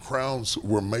 Because my crowns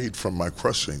were made from my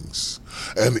crushings.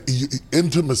 And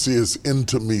intimacy is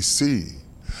intimacy.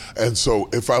 And so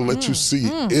if I let you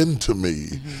see into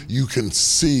me, you can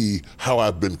see how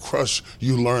I've been crushed.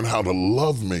 You learn how to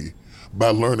love me by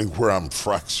learning where I'm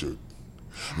fractured.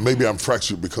 Maybe I'm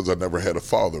fractured because I never had a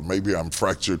father. Maybe I'm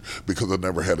fractured because I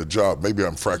never had a job. Maybe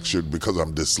I'm fractured because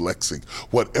I'm dyslexic.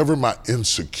 Whatever my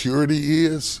insecurity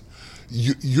is,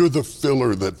 you're the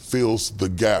filler that fills the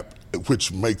gap,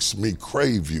 which makes me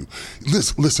crave you.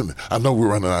 Listen, I know we're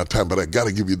running out of time, but I got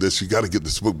to give you this. You got to get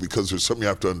this book because there's something you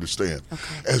have to understand.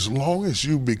 Okay. As long as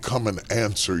you become an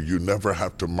answer, you never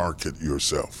have to market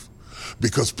yourself.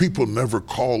 Because people never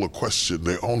call a question,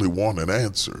 they only want an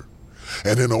answer.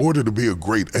 And in order to be a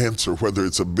great answer, whether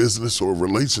it's a business or a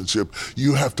relationship,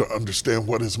 you have to understand,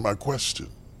 what is my question?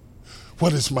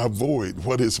 What is my void?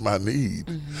 What is my need?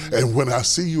 And when I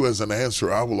see you as an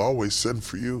answer, I will always send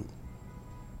for you.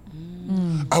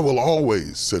 I will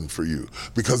always send for you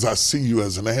because I see you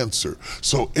as an answer.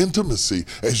 So intimacy,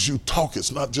 as you talk,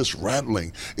 it's not just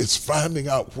rattling, it's finding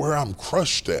out where I'm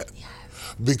crushed at.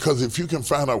 Because if you can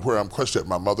find out where I'm crushed at,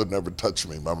 my mother never touched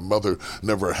me, my mother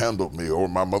never handled me, or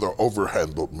my mother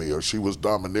overhandled me, or she was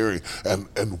domineering, and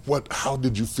how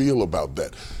did you feel about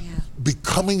that? Yeah.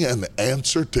 Becoming an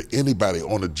answer to anybody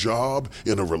on a job,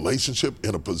 in a relationship,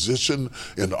 in a position,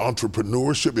 in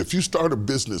entrepreneurship. If you start a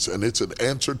business and it's an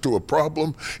answer to a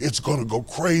problem, it's going to go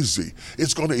crazy.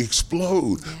 It's going to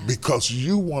explode because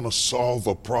you want to solve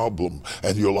a problem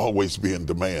and you'll always be in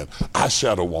demand.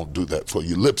 Eyeshadow won't do that for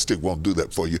you. Lipstick won't do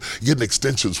that for you. Getting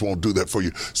extensions won't do that for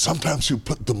you. Sometimes you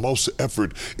put the most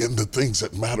effort in the things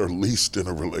that matter least in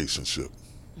a relationship.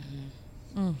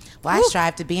 Well, I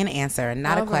strive to be an answer,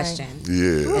 not a question.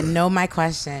 Yeah. And know my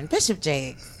question. Bishop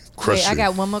Jake. Wait, I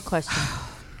got one more question.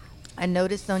 I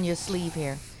noticed on your sleeve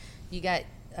here, you got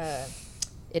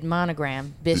it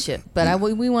monogram Bishop, but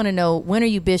we want to know, when are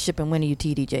you Bishop and when are you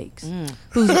TD Jakes?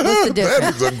 What's the difference?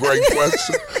 That is a great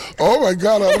question. Oh my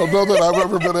God, I don't know that I've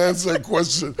ever been asked that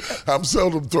question. I'm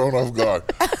seldom thrown off guard.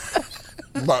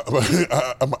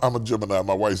 I'm a Gemini.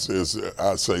 My wife says,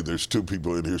 I say there's 2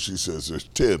 people in here. She says there's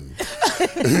 10.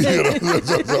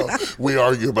 So we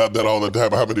argue about that all the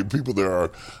time, how many people there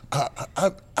are.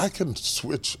 I can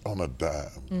switch on a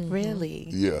dime. Really?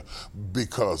 Yeah,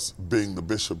 because being the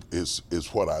bishop is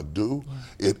what I do.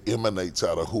 It emanates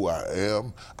out of who I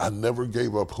am. I never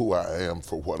gave up who I am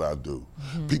for what I do.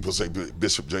 People say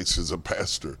Bishop Jakes is a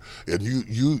pastor, and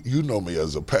you know me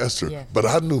as a pastor, but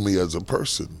I knew me as a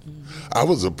person. I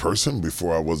was a person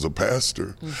before I was a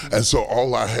pastor, and so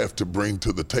all I have to bring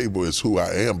to the table is who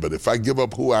I am. But if I give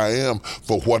up who I am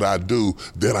for what I do,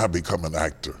 then I become an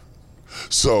actor.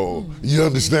 So you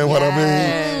understand what I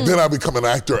mean? Then I become an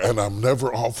actor and I'm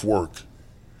never off work.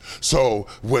 So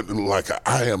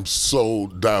I am so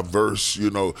diverse,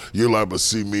 you're liable to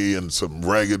see me in some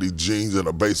raggedy jeans and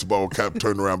a baseball cap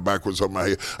turned around backwards on my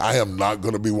head. I am not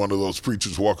going to be one of those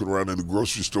preachers walking around in the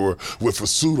grocery store with a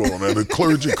suit on and a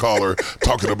clergy collar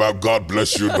talking about God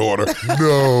bless your daughter.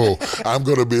 No, I'm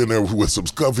going to be in there with some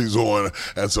scuffies on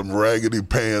and some raggedy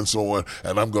pants on,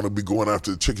 and I'm going to be going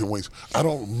after the chicken wings. I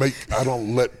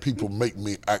don't let people make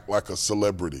me act like a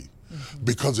celebrity.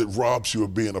 Because it robs you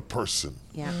of being a person.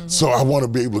 So I want to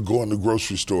be able to go in the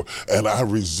grocery store, and I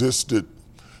resisted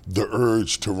the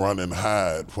urge to run and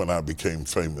hide when I became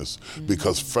famous,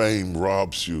 because fame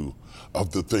robs you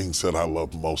of the things that I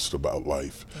love most about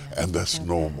life, and that's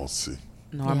normalcy.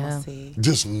 Normalcy.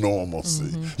 Just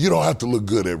normalcy. You don't have to look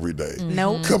good every day.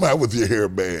 Nope. Come out with your hair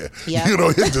band.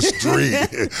 Hit the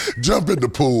street. Jump in the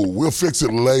pool. We'll fix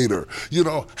it later.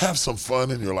 Have some fun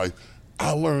in your life.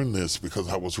 I learned this because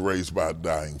I was raised by a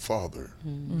dying father.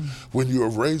 When you are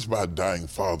raised by a dying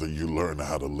father, you learn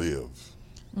how to live.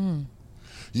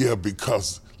 Yeah,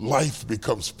 because life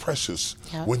becomes precious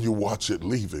when you watch it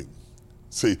leaving.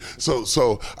 See,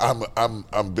 so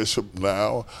I'm bishop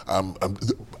now. I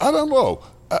don't know.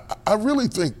 I really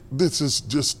think this is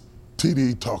just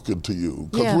TD talking to you,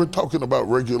 because we're talking about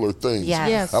regular things.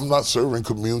 Yes. I'm not serving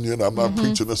communion. I'm not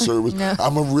preaching a service. No.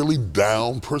 I'm a really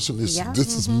down person. This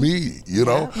is me,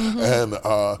 and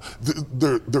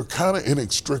they're kind of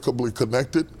inextricably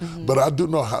connected, but I do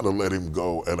know how to let him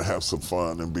go and have some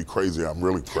fun and be crazy. I'm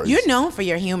really crazy. You're known for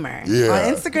your humor. Yeah.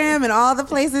 On Instagram and all the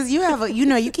places you have,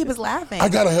 you keep us laughing. I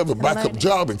got to have a backup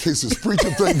job in case this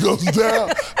preaching thing goes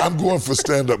down. I'm going for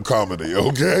stand-up comedy,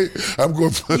 okay? I'm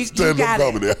going for stand-up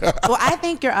comedy. Well, I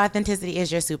think your authenticity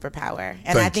is your superpower.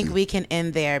 And I think we can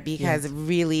end there because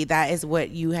really that is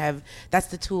what you have. That's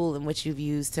the tool in which you've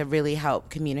used to really help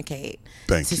communicate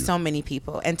to so many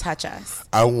people and touch us.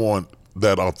 I want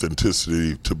that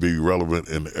authenticity to be relevant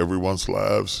in everyone's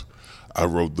lives. I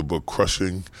wrote the book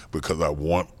Crushing because I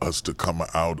want us to come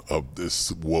out of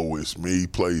this woe is me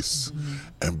place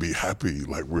and be happy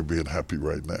like we're being happy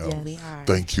right now. Yeah, we are.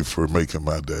 Thank you for making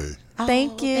my day.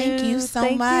 Thank you. Thank you so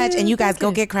much. And you guys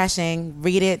go get Crushing.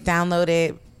 Read it, download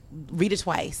it, read it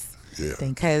twice. Yeah.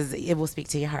 Because it will speak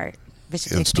to your heart.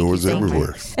 Bishop, in stores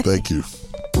everywhere. Thank you.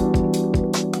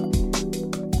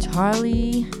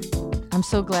 Charlie, I'm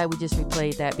so glad we just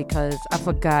replayed that because I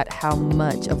forgot how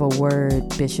much of a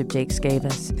word Bishop Jakes gave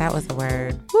us. That was a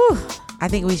word. Whew. I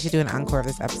think we should do an encore of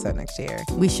this episode next year.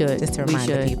 We should. Just to remind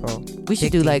the people. We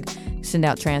should do send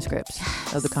out transcripts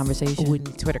of the conversation. We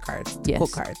need Twitter cards. Yes.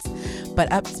 Quote cards.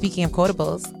 But speaking of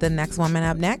quotables, the next woman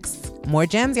up next, more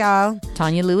gems, y'all.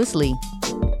 Tonya Lewis-Lee.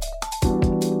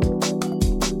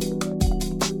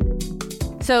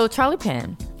 So Charlie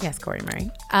Penn. Yes, Corey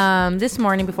Murray. This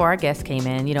morning before our guest came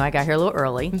in, I got here a little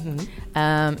early,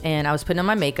 and I was putting on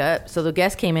my makeup. So the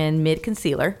guest came in mid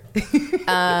concealer,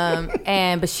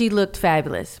 but she looked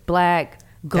fabulous. Black,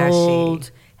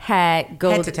 gold, hat,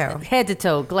 gold, head to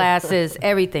toe, glasses,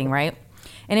 everything, right?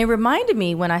 And it reminded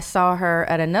me when I saw her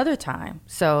at another time.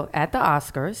 So at the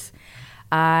Oscars,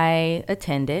 I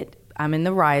attended. I'm in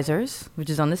the risers,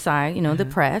 which is on the side, the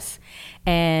press,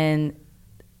 and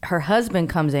her husband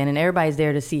comes in and everybody's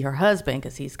there to see her husband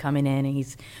because he's coming in and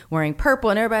he's wearing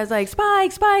purple and everybody's like,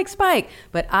 Spike, Spike, Spike.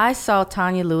 But I saw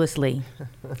Tonya Lewis-Lee.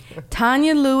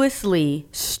 Tonya Lewis-Lee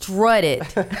strutted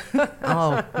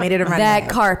made it around that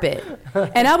carpet.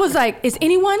 And I was like, is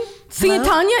anyone seeing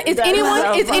Tonya? Is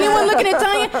anyone looking at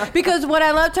Tonya? Because what I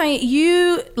love, Tonya,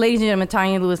 you, ladies and gentlemen,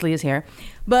 Tonya Lewis-Lee is here.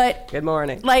 But good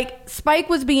morning. Like Spike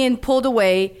was being pulled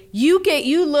away. You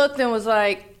looked and was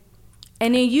like,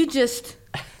 and then you just...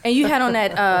 And you had on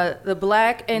that the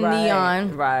black and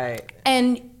neon, right?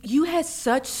 And you had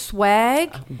such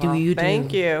swag. Well,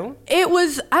 thank you. I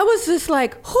was just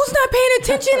like, who's not paying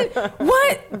attention?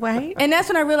 What? Right. And that's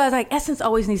when I realized like Essence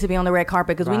always needs to be on the red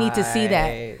carpet because we need to see that.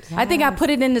 Yes. I think I put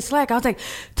it in the Slack. I was like,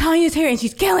 Tonya's here and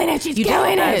she's killing it. She's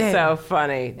killing it. That's so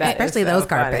funny. Especially those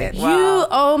carpets. Wow.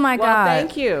 Oh my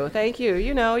God. Thank you.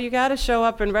 You got to show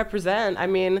up and represent. I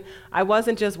mean, I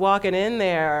wasn't just walking in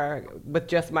there with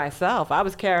just myself. I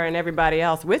was carrying everybody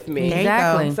else with me.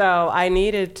 Exactly. So I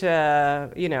needed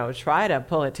to, try to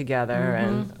pull it together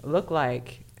and look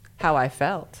like how I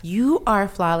felt. You are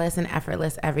flawless and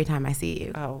effortless every time I see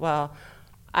you. Oh, well,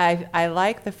 I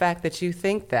like the fact that you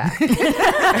think that.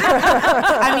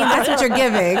 I mean, that's what you're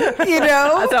giving,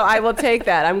 So I will take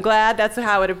that. I'm glad that's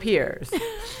how it appears.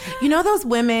 Those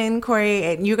women, Corey,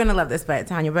 and you're going to love this, but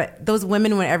Tonya, but those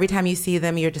women, when every time you see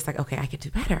them, you're just like, okay, I could do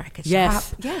better. I could shop.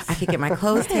 Yes. I could get my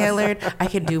clothes tailored. I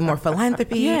could do more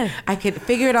philanthropy. Yes. I could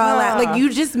figure it all out. Like,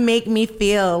 you just make me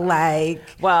feel like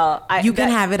you can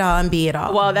have it all and be it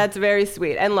all. Well, that's very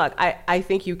sweet. And look, I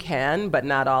think you can, but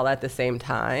not all at the same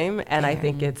time. And I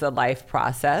think it's a life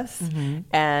process.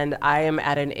 And I am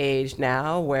at an age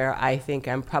now where I think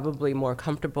I'm probably more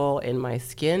comfortable in my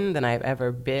skin than I've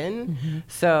ever been.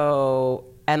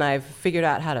 And I've figured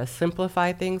out how to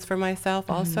simplify things for myself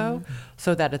also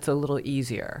so that it's a little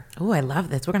easier. Oh, I love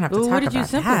this. We're going to have to talk what did about you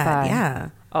simplify? That. Yeah.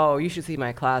 Oh, you should see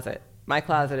my closet. My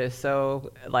closet is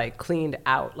so cleaned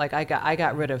out. Like I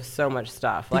got rid of so much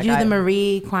stuff. Did you do the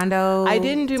Marie Kondo? I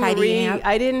didn't do Marie.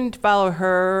 I didn't follow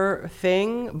her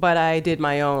thing, but I did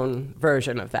my own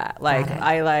version of that.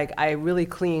 I really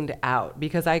cleaned out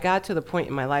because I got to the point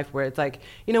in my life where it's like,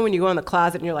 when you go in the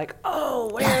closet and you're like,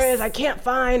 oh, where is I can't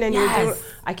find, and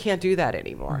I can't do that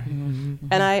anymore.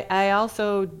 And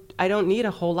I don't need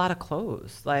a whole lot of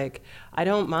clothes. Like I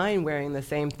don't mind wearing the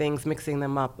same things, mixing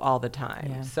them up all the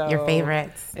time. Yeah. So your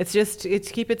favorites.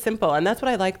 It's keep it simple. And that's what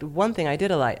I like. One thing I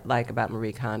did like about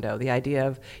Marie Kondo, the idea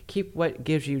of keep what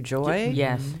gives you joy.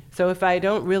 Yes. So if I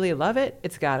don't really love it,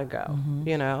 it's got to go,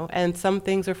 And some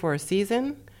things are for a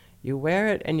season. You wear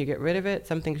it and you get rid of it.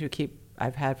 Some things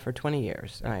I've had for 20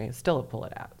 years and I still pull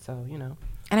it out. So, And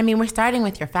I mean, we're starting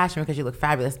with your fashion because you look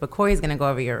fabulous, but Corey's going to go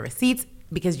over your receipts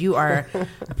because you are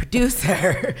a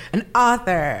producer, an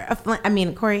author,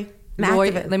 Corey,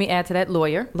 lawyer, let me add to that,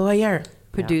 lawyer,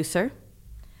 producer,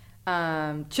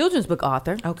 children's book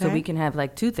author. Okay. So we can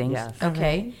have two things. Yes.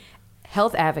 Okay.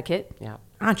 Health advocate. Yeah.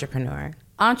 Entrepreneur,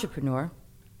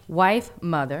 wife,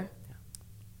 mother.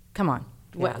 Come on.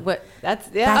 Yeah. What? That's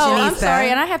I'm sorry,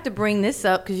 and I have to bring this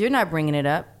up because you're not bringing it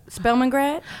up. Spelman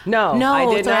grad? No,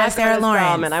 I did not. Sarah Lawrence.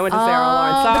 Spelman. I went to Sarah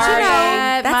Lawrence.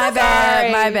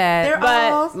 Sorry, my My bad. They're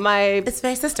all it's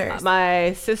very sisters.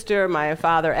 My sister, my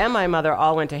father, and my mother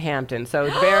all went to Hampton, so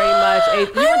it's very much you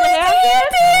went to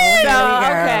Hampton.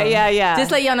 Okay, yeah.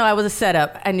 Just let y'all know I was a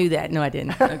setup. I knew that. No, I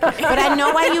didn't. Okay. But I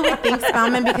know why you would think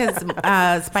Spelman, because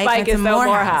Spike went to is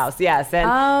Morehouse. Yes,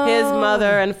 and his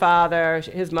mother and father.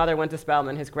 His mother went to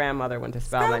Spelman. His grandmother went to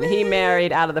Spelman. He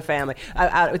married out of the family.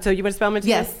 So you went to Spelman too?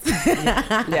 Yes.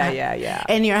 Yeah.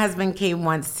 And your husband came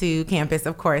once to campus,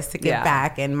 of course, to give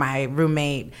back, and my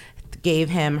roommate gave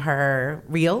him her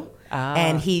reel.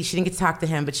 And she didn't get to talk to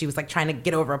him, but she was like trying to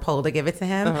get over a pole to give it to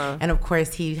him. And of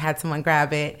course, he had someone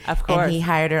grab it. Of course. And he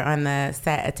hired her on the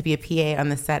set to be a PA on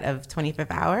the set of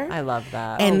 25th Hour. I love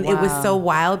that. And it was so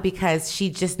wild because she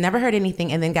just never heard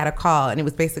anything and then got a call. And it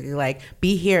was basically like,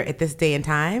 be here at this day and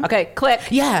time. Okay, click.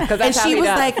 Yeah. And she was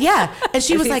like, And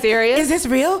she was like, serious? Is this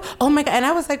real? Oh my God. And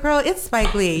I was like, girl, it's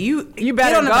Spike Lee. You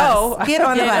better go. Get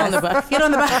on the bus. Get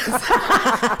on the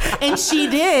bus. And she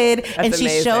did. And she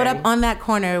showed up on that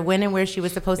corner when and where she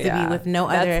was supposed to be with no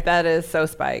other. That is so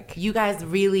Spike. You guys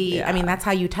really, I mean, that's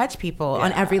how you touch people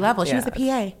on every level. She was a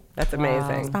PA. That's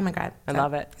amazing. Oh my God. I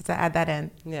love it. To add that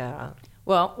in. Yeah.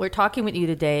 Well, we're talking with you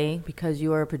today because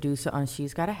you are a producer on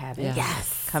She's Gotta Have It.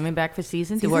 Yes. Coming back for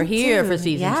season 2. We're here for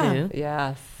season 2.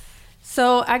 Yes.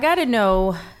 So I got to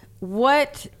know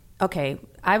okay,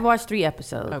 I've watched 3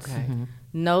 episodes. Okay.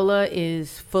 Nola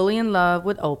is fully in love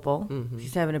with Opal.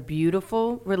 She's having a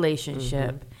beautiful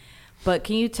relationship. But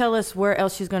can you tell us where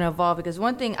else she's going to evolve? Because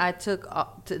one thing I took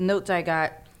notes I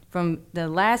got from the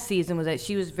last season was that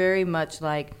she was very much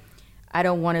like, I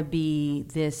don't want to be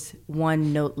this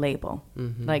one note label.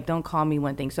 Like, don't call me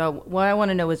one thing. So what I want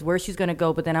to know is where she's going to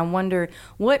go. But then I wonder,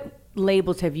 what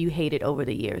labels have you hated over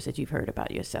the years that you've heard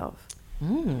about yourself?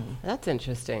 That's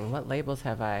interesting. What labels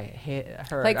have I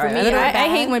heard? Like for me, I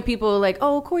hate when people are like,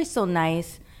 oh, Corey's so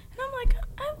nice. And I'm like,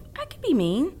 I could be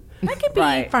mean. I could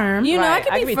be firm. You know, I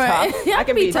could be firm. Tough. I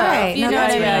can be tough. Right. You know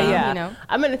what I mean? Yeah. You know?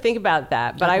 I'm going to think about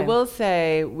that. But I will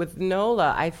say with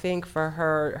Nola, I think for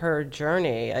her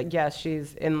journey, yes,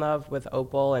 she's in love with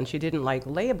Opal and she didn't like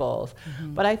labels.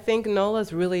 But I think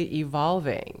Nola's really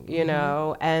evolving, you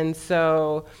know? And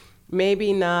so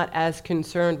maybe not as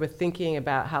concerned with thinking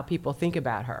about how people think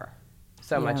about her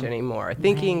so much anymore.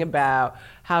 Thinking about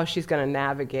how she's going to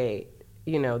navigate,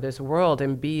 you know, this world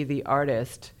and be the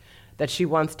artist that she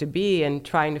wants to be, and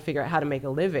trying to figure out how to make a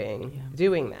living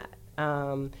doing that.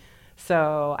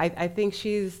 So I think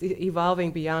she's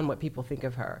evolving beyond what people think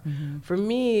of her. For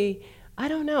me, I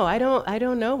don't know. I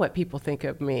don't know what people think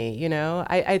of me. You know,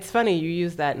 it's funny you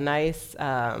use that nice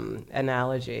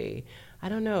analogy. I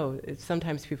don't know.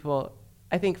 Sometimes people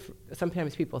think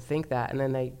that, and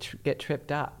then they get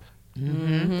tripped up.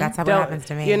 That's how it happens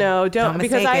to me. You know,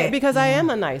 because I am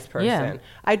a nice person. Yeah.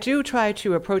 I do try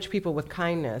to approach people with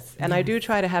kindness, and I do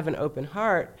try to have an open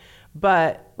heart,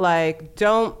 but like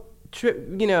don't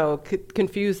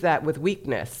confuse that with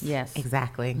weakness. Yes.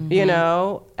 Exactly. You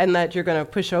know, and that you're going to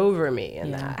push over me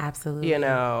in that. Absolutely. You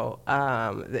know,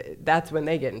 that's when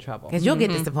they get in trouble. Because you'll get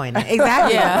disappointed.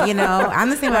 Exactly. You know, I'm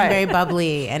the same. I'm very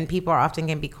bubbly, and people often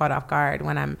can be caught off guard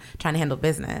when I'm trying to handle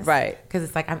business. Right. Because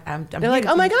it's like I'm They're like,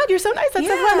 oh my God, you're so nice. That's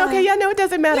so fun. Okay, no, it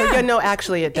doesn't matter. Yeah. No,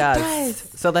 actually, it does.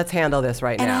 does. So let's handle this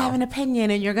right and now. I have an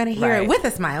opinion, and you're going to hear it with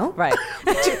a smile. Right.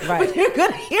 But you're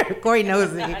going to hear it. Corey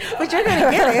knows me. But you're going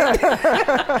to get it.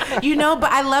 You know,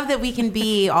 but I love that we can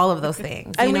be all of those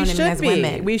things. And you know we what should I mean, as be.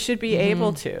 women. We should be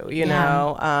able to, you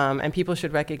know, and people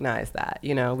should recognize that.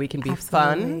 You know, we can be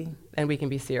fun and we can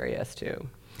be serious too.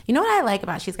 You know what I like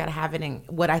about She's Gotta Have It, and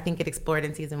what I think it explored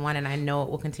in season 1, and I know it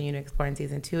will continue to explore in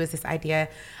season 2, is this idea.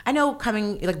 I know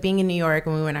being in New York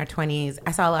when we were in our 20s,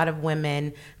 I saw a lot of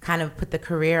women kind of put the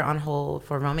career on hold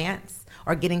for romance,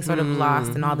 or getting sort of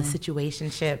lost in all the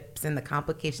situationships and the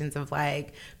complications of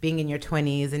like being in your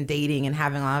 20s and dating and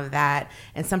having all of that.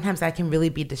 And sometimes that can really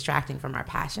be distracting from our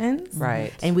passions.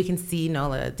 Right. And we can see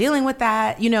Nola dealing with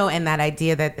that, you know, and that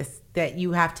idea that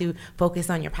you have to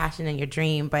focus on your passion and your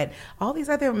dream, but all these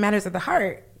other matters of the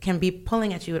heart can be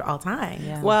pulling at you at all times.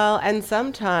 Yeah. Well, and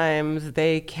sometimes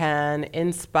they can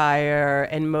inspire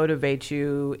and motivate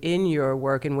you in your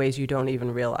work in ways you don't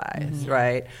even realize,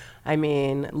 right? I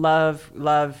mean, love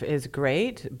is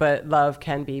great, but love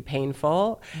can be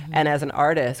painful. And as an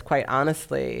artist, quite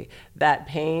honestly, that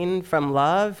pain from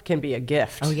love can be a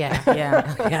gift. Oh yeah,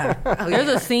 There's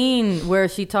a scene where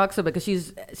she talks about, because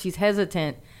she's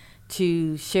hesitant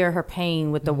to share her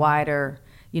pain with the wider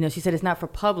she said it's not for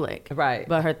public. Right.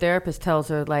 But her therapist tells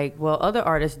her, like, well, other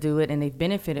artists do it and they've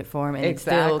benefited from it and it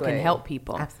still can help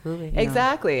people. Absolutely.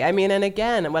 Exactly. I mean, and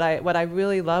again, what I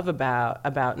really love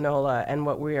about Nola and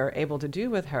what we are able to do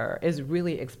with her is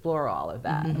really explore all of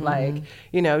that. Like,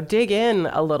 dig in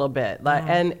a little bit. Like,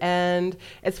 and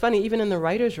it's funny, even in the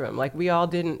writer's room, like we all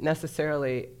didn't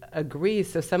necessarily agree.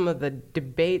 So some of the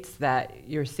debates that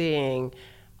you're seeing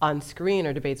on screen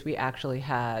are debates we actually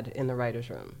had in the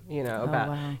writer's room,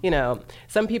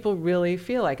 some people really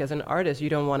feel like as an artist, you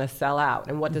don't want to sell out.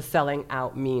 And what does selling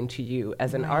out mean to you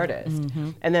as an artist?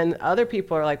 And then other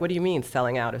people are like, what do you mean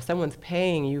selling out? If someone's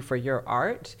paying you for your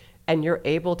art and you're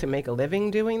able to make a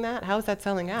living doing that, how is that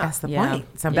selling out? That's the point.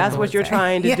 That's what you're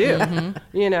trying to do,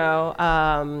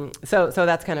 so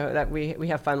that's kind of that we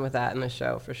have fun with that in the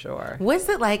show for sure. What's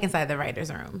it like inside the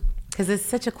writer's room? Because it's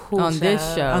such a cool on this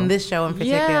show in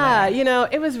particular. Yeah,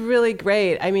 it was really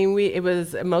great. I mean, it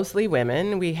was mostly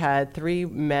women. We had 3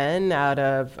 men out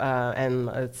of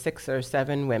and 6 or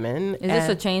 7 women. Is this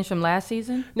a change from last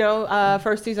season? No,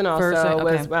 first season also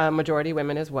was majority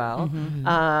women as well.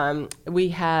 We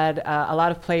had a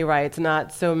lot of playwrights,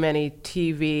 not so many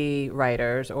TV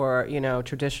writers or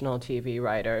traditional TV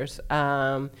writers,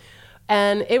 and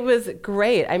it was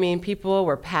great. I mean, people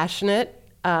were passionate.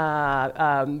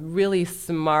 Really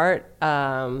smart,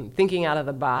 thinking out of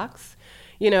the box,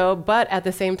 but at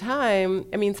the same time,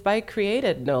 I mean, Spike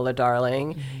created Nola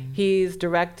Darling. He's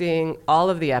directing all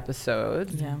of the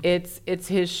episodes. Yeah. It's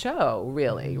his show,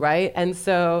 really, right? And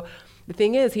so the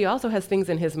thing is, he also has things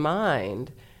in his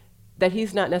mind that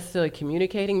he's not necessarily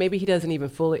communicating. Maybe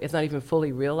it's not even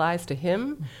fully realized to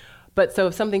him. But so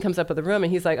if something comes up in the room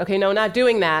and he's like, okay, no, not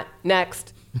doing that,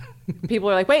 next. People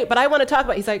are like, wait, but I want to talk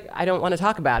about it. He's like, I don't want to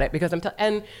talk about it because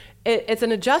and it's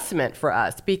an adjustment for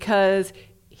us because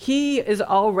he is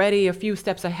already a few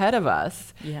steps ahead of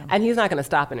us, and he's not going to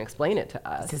stop and explain it to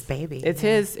us. It's his baby. It's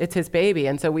his baby,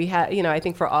 and so we have, I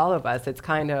think for all of us, it's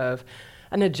kind of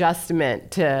an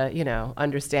adjustment to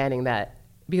understanding that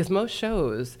because most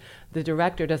shows, the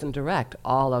director doesn't direct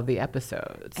all of the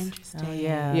episodes. Interesting. Oh,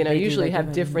 yeah. Usually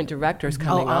have different directors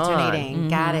coming alternating. on.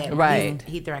 Got it. Right.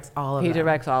 He directs all of them. He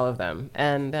directs all of them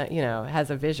and,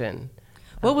 has a vision.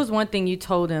 What was one thing you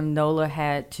told him Nola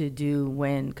had to do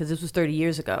because this was 30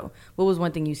 years ago, what was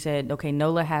one thing you said, okay,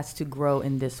 Nola has to grow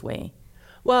in this way?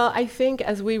 Well, I think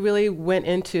as we really went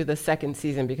into the second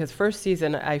season, because first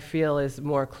season I feel is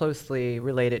more closely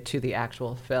related to the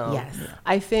actual film. Yes.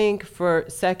 I think for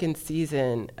second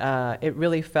season, it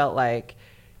really felt like,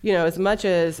 as much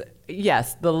as,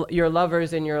 yes, your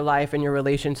lovers in your life and your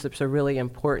relationships are really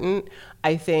important,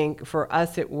 I think for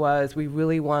us we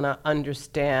really want to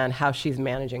understand how she's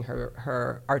managing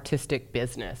her artistic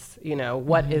business.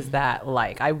 What is that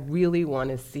like? I really want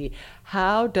to see,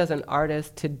 how does an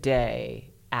artist today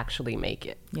actually make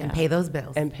it and pay those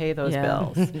bills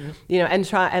bills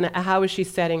and how is she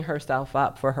setting herself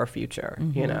up for her future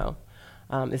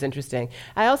is interesting.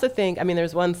 I also think,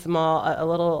 there's one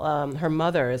her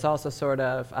mother is also sort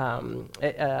of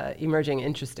emerging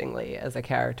interestingly as a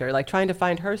character, like trying to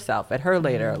find herself at her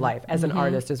later life as an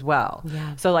artist as well.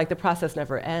 So like the process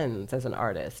never ends as an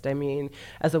artist.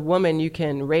 As a woman, you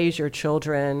can raise your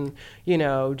children,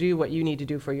 do what you need to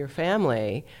do for your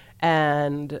family.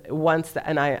 And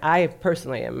I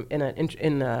personally am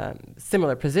in a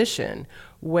similar position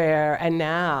where, and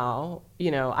now,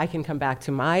 I can come back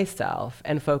to myself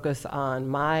and focus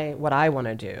on what I want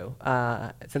to do,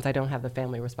 since I don't have the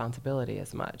family responsibility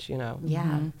as much,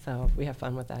 Yeah. So we have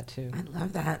fun with that too. I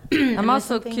love that. I'm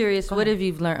also curious, what have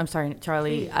you learned? I'm sorry,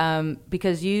 Charlie,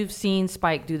 because you've seen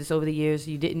Spike do this over the years.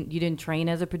 You didn't train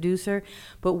as a producer,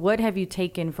 but what have you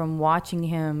taken from watching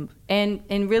him and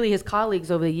really his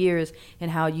colleagues over the years and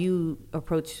how you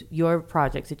approach your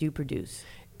projects that you produce?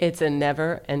 It's a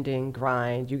never-ending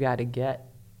grind. You got to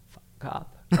get fuck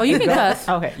up. Oh, you can cuss.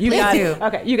 Okay, you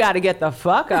got to get the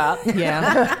fuck up.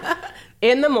 Yeah.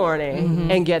 In the morning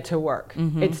and get to work.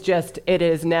 It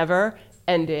is never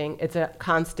ending. It's a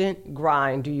constant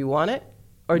grind. Do you want it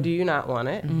or do you not want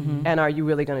it? And are you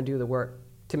really going to do the work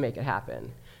to make it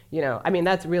happen?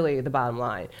 That's really the bottom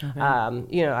line. Okay.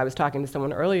 I was talking to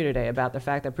someone earlier today about the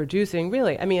fact that producing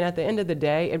really, at the end of the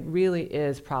day, it really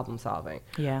is problem solving.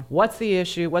 Yeah. What's the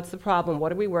issue? What's the problem?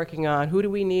 What are we working on? Who do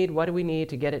we need? What do we need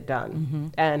to get it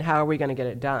done? And how are we going to get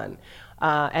it done?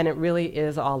 And it really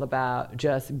is all about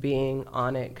just being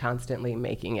on it, constantly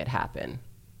making it happen.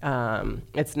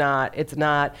 It's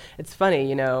funny,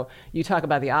 you know, you talk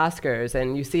about the Oscars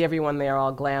and you see everyone there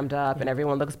all glammed up and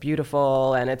everyone looks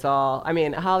beautiful and it's all, I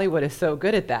mean, Hollywood is so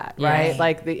good at that, right?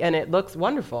 Like and it looks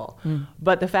wonderful.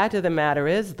 But the fact of the matter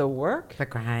is the work, the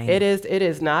grind. it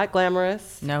is not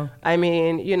glamorous. No. I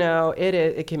mean, you know,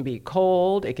 it can be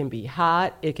cold, it can be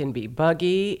hot, it can be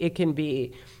buggy, it can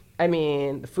be, I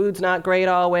mean, the food's not great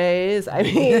always. I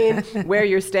mean, where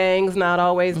you're staying's not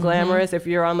always glamorous if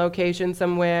you're on location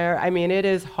somewhere. I mean, it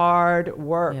is hard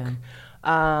work. Yeah.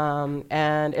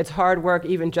 And it's hard work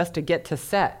even just to get to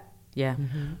set. Yeah.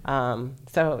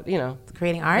 So, you know.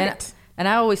 Creating art. And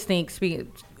I always think,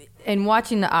 and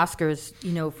watching the Oscars,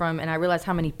 you know, and I realize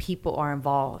how many people are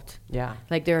involved. Yeah.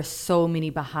 Like there are so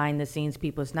many behind the scenes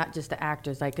people. It's not just the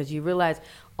actors, like, because you realize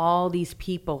all these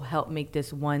people help make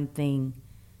this one thing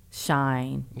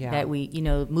shine that we, you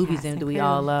know, movies that we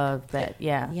all love. That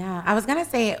yeah. I was gonna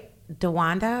say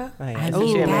DeWanda.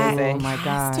 She's amazing. Oh my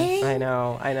gosh. I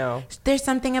know. There's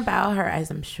something about her, as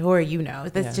I'm sure you know,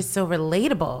 that's just so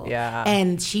relatable. Yeah.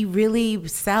 And she really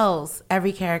sells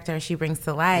every character she brings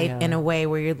to life in a way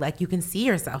where you're like, you can see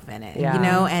yourself in it, you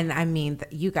know? And I mean,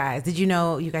 you guys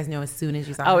know as soon as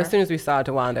you saw her? As soon as we saw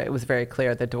DeWanda, it was very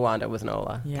clear that DeWanda was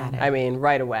Nola. Yeah. I mean,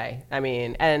 right away. I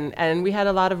mean, and we had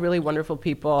a lot of really wonderful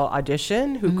people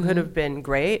audition who could have been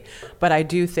great, but I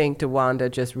do think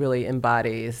DeWanda just really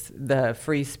embodies the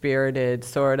free-spirited,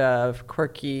 sort of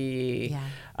quirky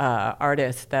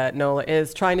artist that Nola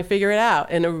is, trying to figure it out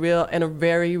in a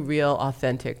very real,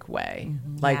 authentic way.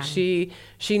 Like she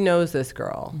knows this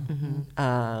girl.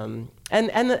 And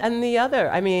the other,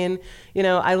 I mean, you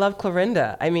know, I love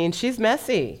Clorinda. I mean, she's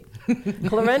messy.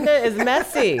 Clorinda is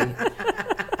messy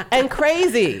and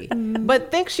crazy,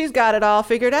 but thinks she's got it all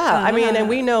figured out. I mean, and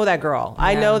we know that girl.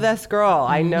 I know this girl.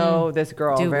 I know this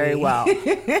girl very well.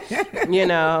 You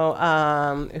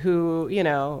know, who, you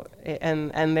know,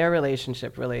 and their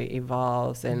relationship really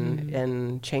evolves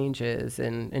and changes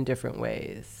in different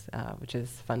ways, which is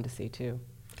fun to see too.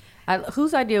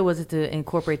 Whose idea was it to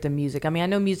incorporate the music? I mean, I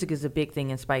know music is a big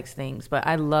thing in Spike's things, but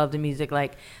I love the music.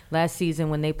 Like last season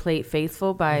when they played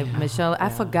 "Faithful" by Michelle, I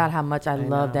forgot how much I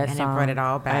loved that song. And it brought it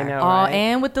all back. I know, right?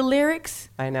 And with the lyrics.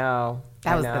 I know.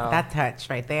 That was that touch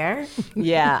right there.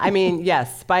 Yeah, I mean,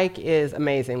 yes, Spike is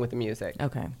amazing with the music.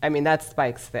 Okay. I mean, that's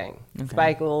Spike's thing. Okay.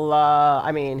 Spike,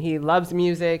 I mean, he loves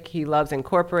music. He loves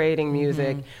incorporating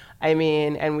music. I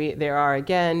mean, and there are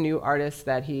again new artists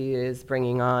that he is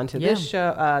bringing on to this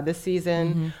show this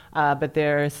season. But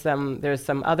there's some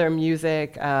other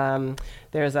music.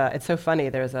 It's so funny.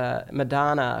 There's a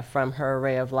Madonna from her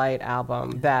Ray of Light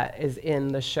album that is in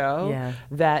the show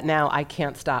that now I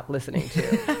can't stop listening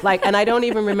to. Like, and I don't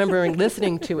even remember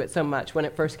listening to it so much when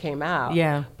it first came out.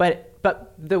 Yeah. But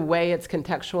the way it's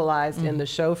contextualized in the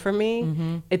show for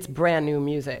me, it's brand new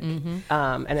music,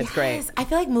 and it's great. I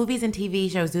feel like movies and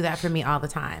TV shows do that for me all the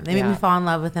time. They make me fall in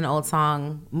love with an old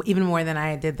song even more than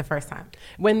I did the first time.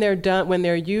 When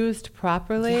they're used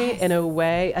properly in a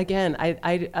way. Again,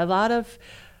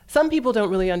 some people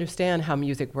don't really understand how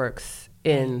music works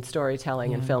in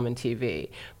storytelling and film and TV,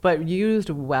 but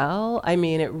used well, I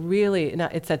mean,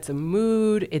 it sets a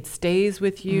mood, it stays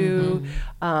with you.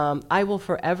 I will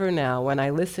forever now, when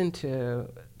I listen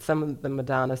to some of the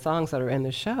Madonna songs that are in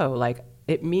the show, like,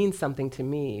 it means something to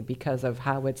me because of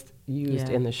how it's used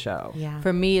in the show. Yeah.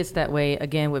 For me, it's that way,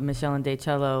 again, with Michelle and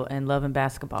DeCello and Love and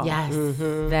Basketball. Yes.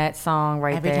 That song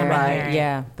right Every there. time I hear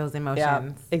Yeah. those emotions.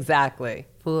 Yeah, exactly.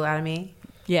 Fool Out of Me.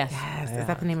 Yes. Is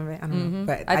that the name of it? I don't know.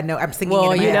 But I know I'm singing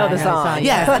Well, it in my you know head. the song.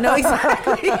 Yes, I know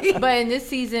exactly. But in this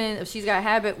season of She's Got a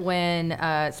Habit, when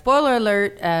spoiler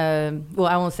alert, well,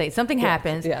 I won't say it, something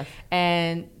happens,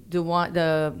 and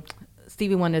the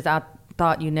Stevie Wonder's "I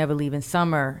Thought You Never Leave in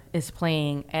Summer" is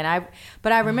playing, and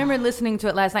I remember listening to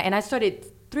it last night, and I started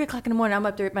 3 o'clock in the morning. I'm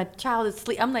up there, my child is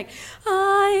asleep. I'm like,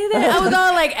 I was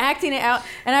all like acting it out,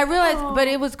 and I realized, but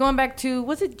it was going back to,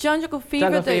 was it Jungle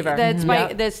Fever?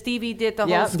 That Stevie did the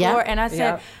whole score, and I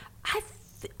said,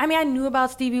 I mean, I knew about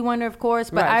Stevie Wonder, of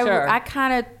course, but I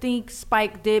kind of think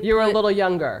Spike did. You were a little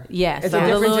younger. Yes,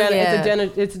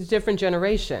 it's a different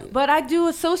generation. But I do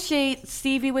associate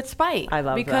Stevie with Spike. I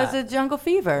love because of Jungle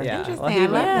Fever. Yeah.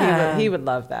 Interesting. Well, he would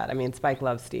love that. I mean, Spike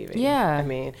loves Stevie. Yeah. I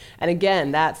mean, and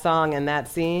again, that song and that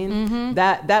scene,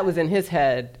 that was in his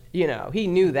head. You know, he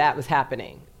knew that was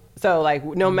happening. So, like,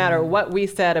 no matter what we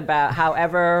said about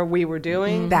however we were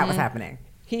doing, that was happening.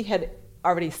 He had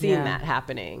already seen that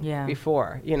happening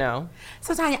before, you know?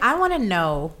 So Tonya, I want to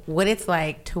know what it's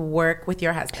like to work with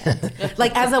your husband,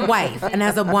 like as a wife and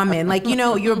as a woman. Like, you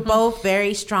know, you're both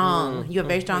very strong. You have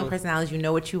very strong personalities. You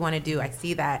know what you want to do. I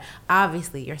see that.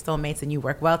 Obviously, you're soulmates and you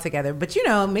work well together. But, you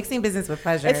know, mixing business with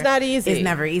pleasure. It's not easy. It's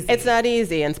never easy. It's not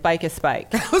easy. And Spike is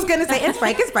Spike. I was going to say, and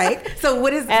Spike is Spike. So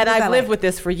what is And I've lived like? with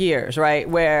this for years, right?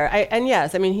 And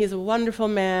yes, I mean, he's a wonderful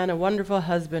man, a wonderful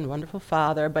husband, wonderful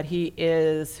father, but he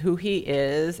is who he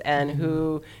is and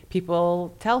who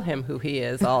people tell him who he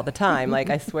is all the time. Like,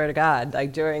 I swear to God,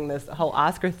 like during this whole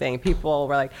Oscar thing, people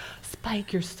were like,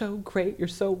 Spike, you're so great. You're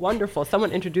so wonderful.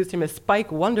 Someone introduced him as Spike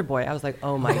Wonderboy. I was like,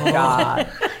 oh my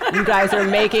God, you guys are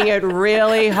making it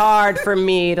really hard for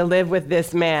me to live with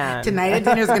this man. Tonight at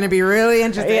dinner is going to be really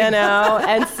interesting. You know,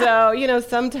 and so, you know,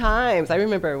 sometimes I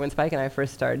remember when Spike and I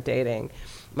first started dating,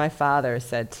 my father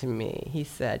said to me, he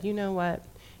said, you know what?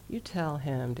 You tell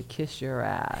him to kiss your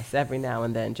ass every now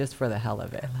and then just for the hell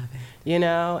of it. I love it. You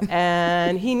know,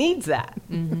 and he needs that.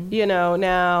 You know,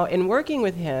 now in working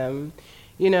with him,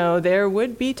 you know, there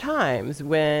would be times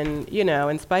when, you know,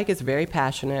 and Spike is very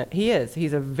passionate.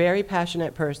 He's a very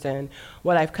passionate person.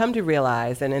 What I've come to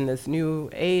realize, and in this new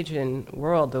age and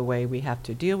world, the way we have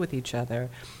to deal with each other,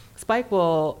 Spike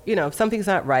will, you know, if something's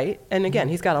not right, and again,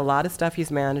 he's got a lot of stuff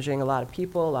he's managing, a lot of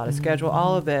people, a lot of schedule,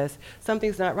 all of this,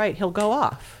 something's not right, he'll go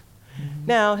off.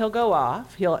 Now, he'll go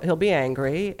off, he'll be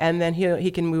angry, and then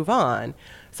he can move on.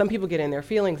 Some people get in their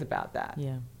feelings about that.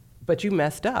 Yeah. But you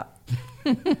messed up.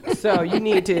 So you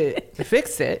need to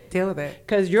fix it. Deal with it.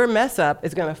 Because your mess up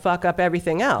is going to fuck up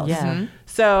everything else. Yeah.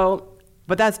 So,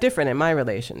 but that's different in my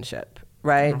relationship,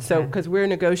 right? Okay. So, because we're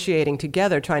negotiating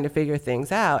together, trying to figure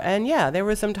things out. And yeah, there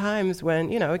were some times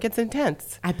when, you know, it gets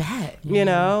intense. I bet. You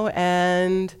know,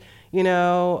 and, you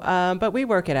know, but we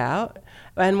work it out.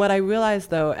 And what I realized,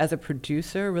 though, as a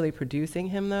producer, really producing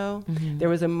him, though, there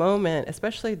was a moment,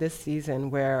 especially this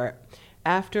season, where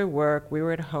after work, we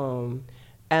were at home,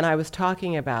 and I was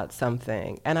talking about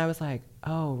something, and I was like,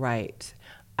 oh, right,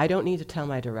 I don't need to tell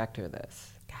my director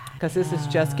this, because this is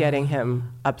just getting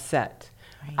him upset.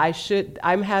 Right.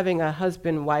 I'm having a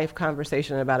husband-wife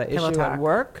conversation about an issue at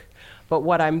work, but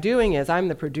what I'm doing is I'm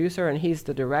the producer, and he's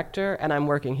the director, and I'm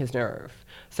working his nerve.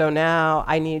 So now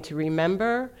I need to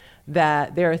remember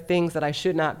that there are things that I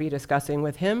should not be discussing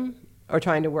with him or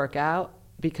trying to work out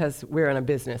because we're in a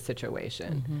business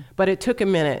situation. But it took a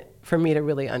minute for me to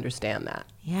really understand that.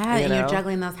 Yeah, and you're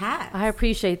juggling those hats. I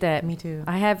appreciate that. Me too.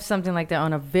 I have something like that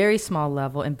on a very small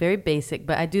level and very basic,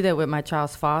 but I do that with my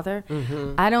child's father.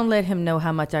 I don't let him know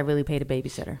how much I really pay the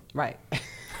babysitter. Right.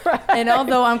 And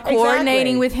although I'm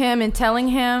coordinating with him and telling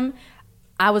him,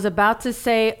 I was about to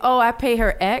say, oh, I pay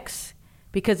her X,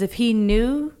 because if he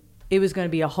knew, it was going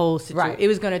to be a whole situation. Right. It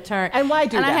was going to turn. And why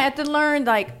do that? And I had to learn,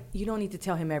 like, you don't need to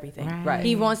tell him everything. Right.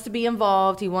 He wants to be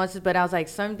involved. He wants to, but I was like,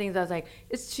 some things I was like,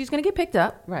 she's going to get picked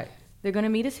up. Right. They're going to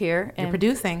meet us here. You're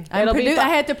producing. I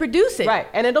had to produce it. Right.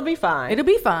 And it'll be fine. It'll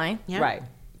be fine. Yeah. Right.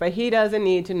 But he doesn't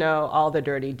need to know all the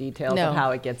dirty details of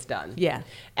how it gets done. Yeah.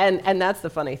 And that's the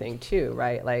funny thing too,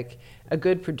 right? Like a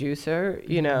good producer,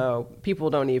 you know, people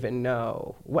don't even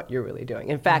know what you're really doing.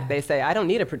 In fact, they say, I don't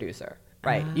need a producer.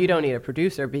 Right. You don't need a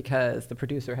producer because the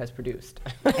producer has produced.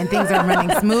 And things are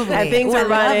running smoothly. And things are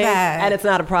running and it's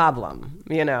not a problem,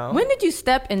 you know. When did you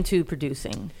step into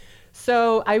producing?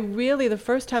 So the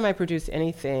first time I produced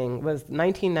anything was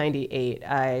 1998.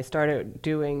 I started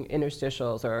doing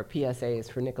interstitials or PSAs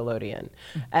for Nickelodeon.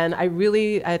 And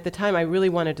at the time, I really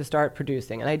wanted to start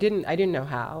producing. And I didn't know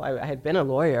how. I had been a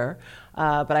lawyer,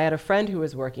 but I had a friend who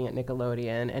was working at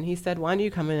Nickelodeon, and he said, why don't you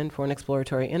come in for an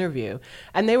exploratory interview?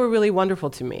 And they were really wonderful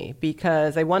to me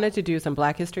because they wanted to do some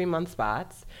Black History Month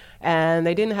spots, and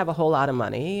they didn't have a whole lot of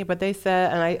money, but they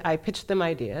said, and I pitched them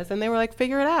ideas, and they were like,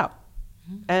 figure it out.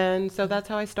 And so that's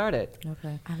how I started.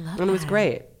 Okay. I love And it was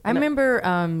great. I remember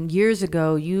years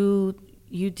ago, you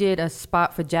did a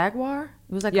spot for Jaguar.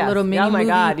 It was like a little mini movie. Oh my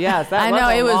God, yes. That I know,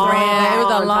 it was random. It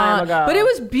was a long time ago. But it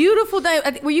was beautiful.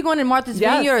 Were you going to Martha's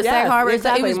Vineyard or Sag Harbor?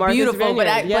 Exactly. It was Martha's beautiful.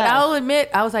 Vineyard, But I'll admit,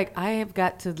 I was like, I have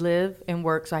got to live and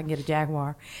work so I can get a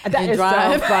Jaguar. That is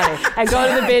so funny. And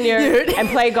go to the vineyard and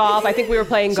play golf. I think we were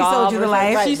playing golf. Sold you the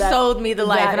life. Right, She sold me the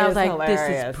life. And I was like, hilarious.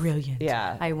 this is brilliant.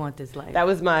 Yeah. I want this life. That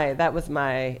was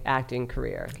my acting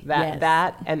career.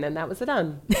 That and then that was it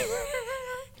done.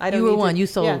 You were one. You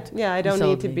sold. Yeah, I don't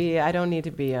need to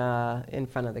be in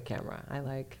front of the camera. I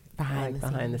like behind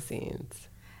the scenes.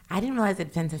 I didn't realize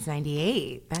it'd been since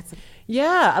 98.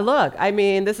 Yeah, look, I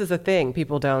mean, this is a thing.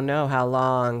 People don't know how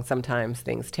long sometimes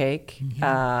things take.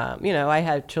 Mm-hmm. You know, I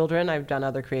had children. I've done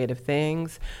other creative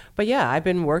things. But yeah, I've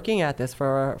been working at this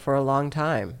for a long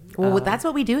time. Well, that's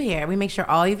what we do here. We make sure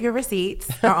all of your receipts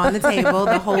are on the table,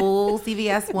 the whole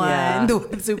CVS one,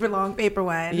 the super long paper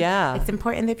one. Yeah. It's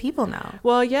important that people know.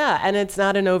 Well, yeah, and it's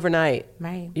not an overnight,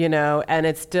 right?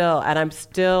 And I'm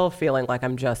still feeling like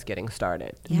I'm just getting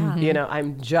started. Yeah.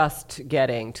 I'm just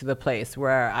getting to the place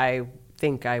where I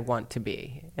think I want to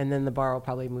be, and then the bar will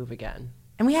probably move again.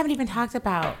 And we haven't even talked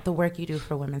about the work you do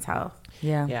for women's health.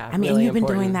 Yeah. I mean, really you've been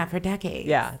important. doing that for decades.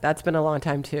 Yeah, that's been a long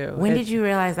time too. When did you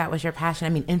realize that was your passion?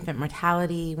 I mean, infant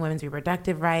mortality, women's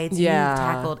reproductive rights. Yeah. You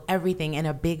tackled everything in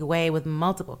a big way with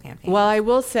multiple campaigns. Well, I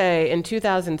will say in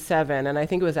 2007, and I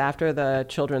think it was after the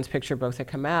children's picture books had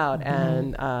come out,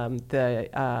 and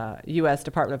the U.S.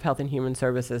 Department of Health and Human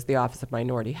Services, the Office of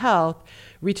Minority Health,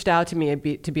 reached out to me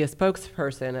to be a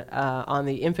spokesperson on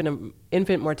the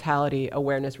infant mortality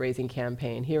awareness raising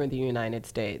campaign here in the United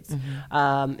States,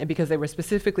 and because they were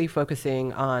specifically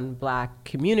focusing on Black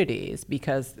communities,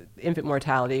 because infant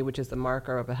mortality, which is the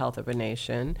marker of the health of a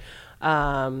nation,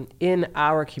 in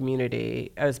our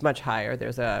community is much higher.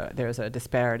 There's a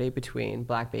disparity between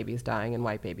Black babies dying and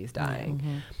white babies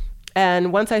dying.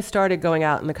 And once I started going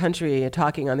out in the country and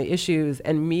talking on the issues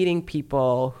and meeting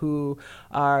people who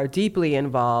are deeply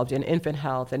involved in infant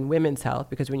health and women's health,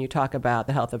 because when you talk about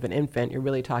the health of an infant, you're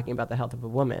really talking about the health of a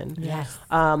woman. Yes.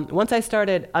 Once I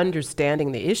started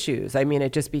understanding the issues, I mean,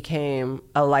 it just became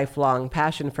a lifelong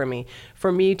passion for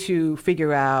me to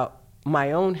figure out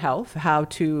my own health, how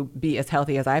to be as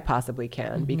healthy as I possibly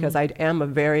can, because I am a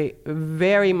very,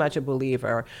 very much a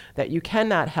believer that you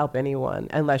cannot help anyone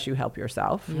unless you help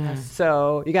yourself. Yes.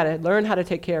 So you got to learn how to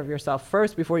take care of yourself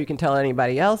first before you can tell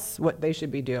anybody else what they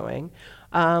should be doing.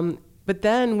 But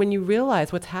then when you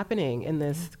realize what's happening in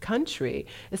this country,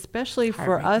 especially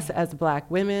for us as Black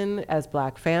women, as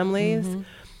Black families,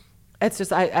 it's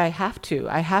just, I have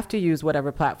to use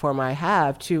whatever platform I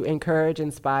have to encourage,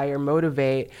 inspire,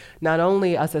 motivate not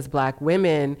only us as Black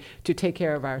women to take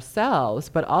care of ourselves,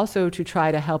 but also to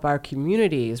try to help our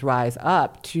communities rise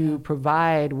up to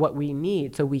provide what we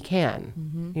need so we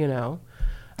can,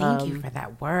 Thank you for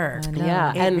that work.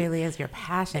 Yeah, it really is your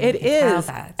passion. It is,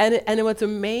 that. and what's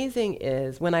amazing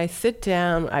is when I sit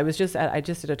down. I just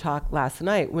did a talk last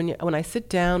night. When I sit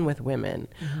down with women,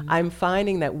 I'm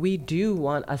finding that we do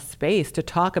want a space to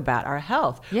talk about our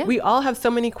health. Yeah. We all have so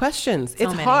many questions.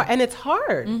 It's hard, and it's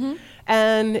hard.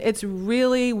 And it's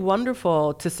really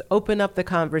wonderful to open up the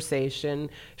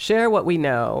conversation, share what we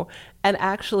know, and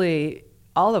actually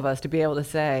all of us to be able to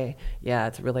say, yeah,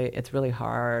 it's really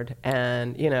hard.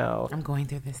 And, I'm going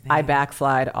through this thing. I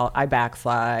backslide.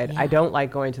 Yeah. I don't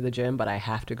like going to the gym, but I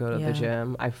have to go to the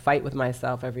gym. I fight with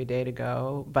myself every day to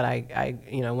go, but I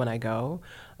when I go.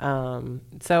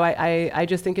 So I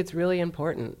just think it's really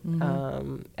important.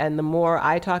 And the more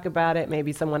I talk about it,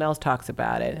 maybe someone else talks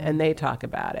about it, and they talk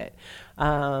about it.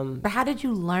 But how did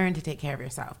you learn to take care of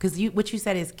yourself? Because what you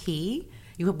said is key.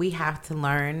 We have to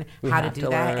learn how to do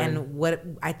that. And what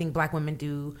I think Black women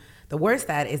do the worst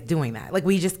at is doing that. Like,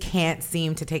 we just can't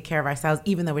seem to take care of ourselves,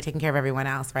 even though we're taking care of everyone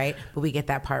else, right? But we get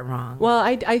that part wrong. Well,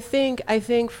 I think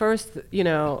first,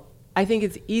 I think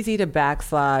it's easy to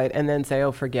backslide and then say,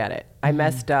 oh, forget it. I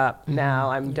messed up.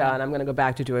 Now I'm done. I'm going to go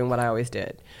back to doing what I always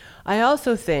did. I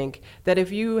also think that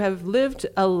if you have lived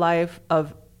a life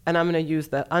of, and I'm going to use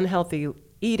the unhealthy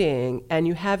eating, and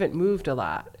you haven't moved a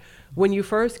lot, when you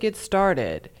first get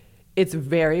started, it's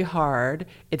very hard.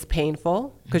 It's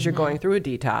painful because you're going through a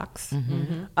detox.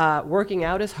 Working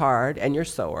out is hard and you're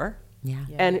sore. Yeah.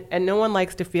 And no one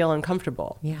likes to feel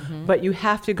uncomfortable. Yeah. But you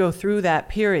have to go through that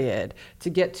period to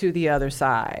get to the other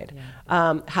side.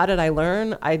 How did I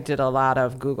learn? I did a lot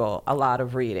of Google, a lot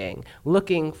of reading,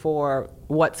 looking for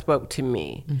what spoke to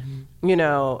me.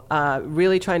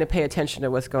 Really trying to pay attention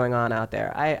to what's going on out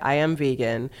there. I am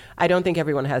vegan. I don't think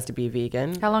everyone has to be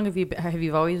vegan. How long have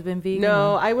you always been vegan?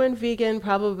 No, I went vegan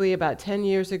probably about 10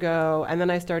 years ago, and then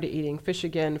I started eating fish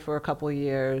again for a couple of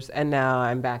years, and now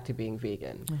I'm back to being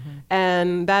vegan.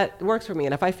 And that works for me.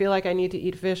 And if I feel like I need to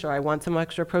eat fish or I want some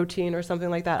extra protein or something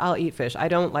like that, I'll eat fish. I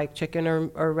don't like chicken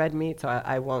or red meat, so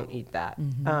I won't eat that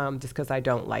just because I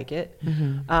don't like it.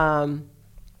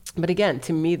 But again,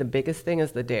 to me, the biggest thing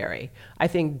is the dairy. I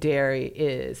think dairy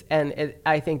is,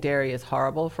 I think dairy is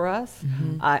horrible for us.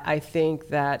 I think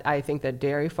that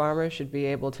dairy farmers should be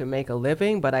able to make a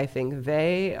living, but I think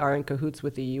they are in cahoots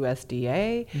with the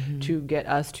USDA to get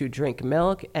us to drink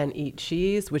milk and eat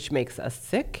cheese, which makes us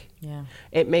sick. Yeah.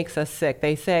 It makes us sick.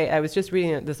 They say, I was just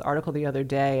reading this article the other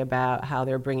day about how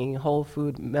they're bringing whole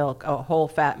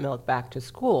fat milk back to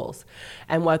schools.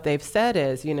 And what they've said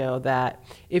is, that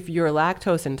if you're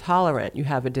lactose intolerant, you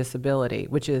have a disability,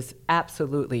 which is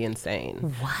absolutely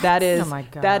insane. What? That is, Oh my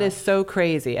God. that is so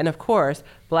crazy. And of course,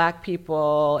 Black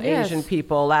people, Yes. Asian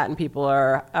people, Latin people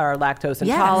are lactose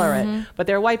intolerant, but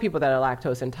there are white people that are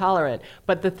lactose intolerant.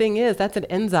 But the thing is, that's an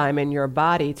enzyme in your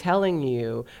body telling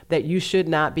you that you should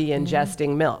not be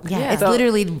ingesting milk. Yeah, it's So-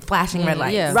 literally flashing red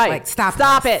lights. Yeah. Right. Like, stop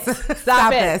it. this.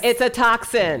 Stop it. this. It's a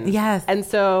toxin. Yes. And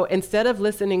so instead of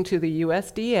listening to the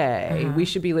USDA, we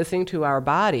should be listening to our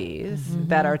bodies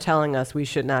that are telling us we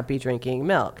should not be drinking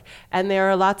milk. And there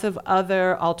are lots of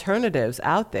other alternatives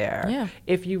out there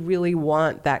if you really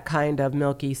want that kind of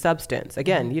milky substance.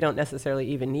 Again, you don't necessarily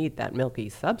even need that milky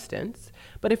substance,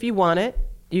 but if you want it,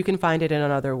 you can find it in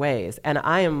other ways. And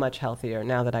I am much healthier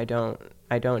now that I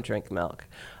don't drink milk.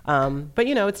 But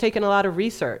it's taken a lot of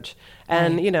research,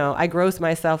 and I gross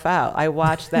myself out. I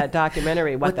watched that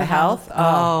documentary, What the Health.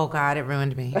 Oh God, it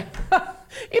ruined me.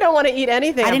 You don't want to eat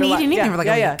anything. I didn't after eat anything for like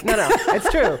a week. No, it's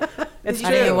true. It's true.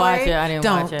 I didn't watch it. I didn't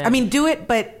Don't. watch it. I mean, do it,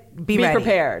 but be ready.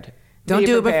 prepared. Don't Be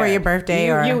do it before prepared. your birthday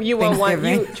or you won't want.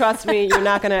 Thanksgiving. Trust me, you're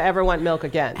not going to ever want milk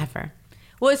again. Ever.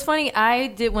 Well, it's funny. I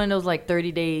did one of those like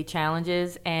 30-day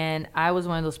challenges, and I was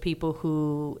one of those people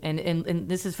who, and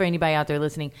this is for anybody out there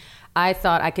listening, I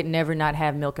thought I could never not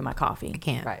have milk in my coffee. I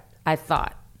can't. Right. I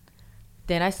thought.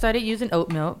 Then I started using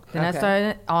oat milk. Then I Okay.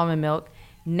 started almond milk.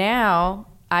 Now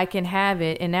I can have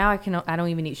it, and now I don't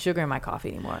even need sugar in my coffee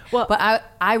anymore. Well- but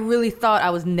I really thought I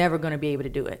was never going to be able to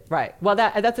do it. Right. Well,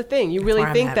 that's the thing. You really where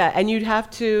I'm think at. that, and you'd have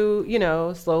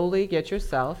to, slowly get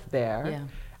yourself there. Yeah.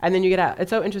 And then you get out.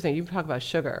 It's so interesting. You talk about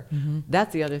sugar.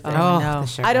 That's the other thing. Oh, no. the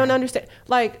sugar. I don't understand.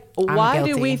 Like, why do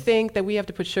guilty. we think that we have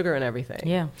to put sugar in everything?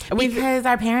 Yeah. And we Because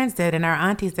our parents did, and our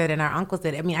aunties did, and our uncles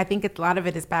did. I mean, I think a lot of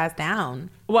it is passed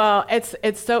down. Well, it's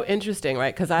so interesting,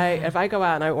 right? Because if I go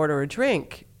out and I order a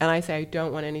drink and I say I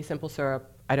don't want any simple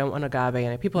syrup, I don't want agave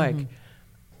in it, people are like,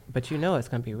 but it's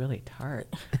going to be really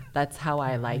tart. That's how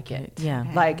I like it. Yeah.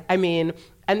 Like, I mean,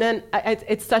 and then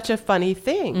it's such a funny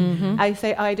thing. I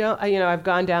say, I don't, I've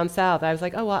gone down south. I was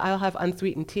like, oh, well, I'll have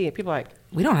unsweetened tea. And people are like,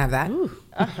 We don't have that.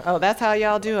 oh, that's how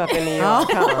y'all do up in New York.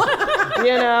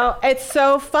 Huh? It's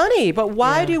so funny. But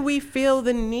why do we feel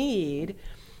the need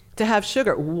to have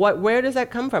sugar? Where does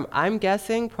that come from? I'm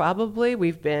guessing probably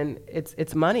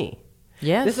it's money.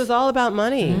 Yes. This is all about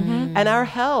money. And our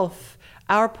health,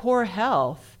 our poor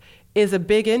health is a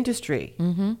big industry.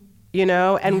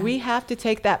 And we have to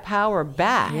take that power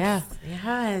back. Yeah.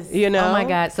 Yes. Oh my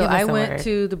God. So Give us I a went word.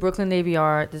 to the Brooklyn Navy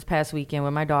Yard this past weekend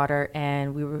with my daughter,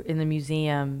 and we were in the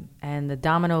museum, and the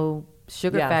Domino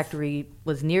Sugar Yes. Factory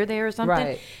was near there or something.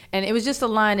 Right. And it was just a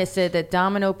line that said that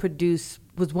Domino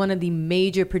was one of the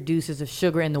major producers of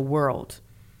sugar in the world.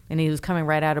 And he was coming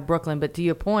right out of Brooklyn. But to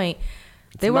your point,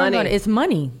 they weren't money. going to, it's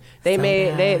money. They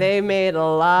made a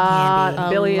lot,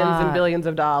 Candy. billions lot. and billions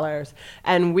of dollars.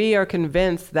 And we are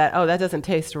convinced that, that doesn't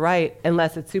taste right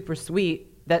unless it's super sweet.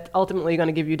 That's ultimately going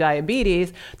to give you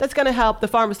diabetes. That's going to help the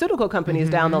pharmaceutical companies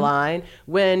down the line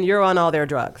when you're on all their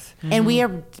drugs. And we are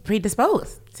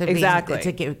predisposed to Exactly.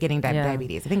 getting Yeah.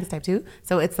 diabetes. I think it's type 2.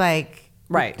 So it's like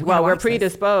Right. we Well, gotta we're watch this.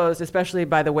 predisposed, especially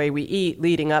by the way we eat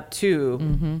leading up to,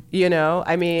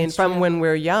 from when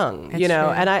we're young, It's true.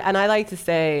 and I like to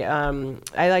say,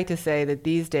 that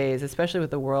these days, especially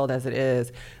with the world as it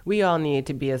is, we all need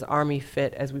to be as army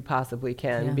fit as we possibly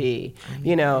can be,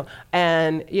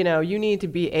 and, you need to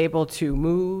be able to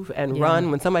move and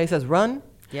run. When somebody says run,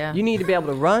 Yeah. you need to be able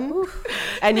to run,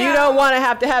 and you don't want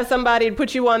to have somebody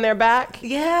put you on their back.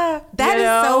 Yeah, that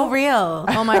is so real.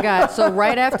 Oh my God. So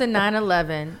right after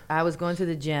 9/11, I was going to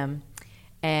the gym,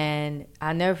 and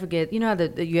I'll never forget, how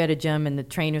you had a gym and the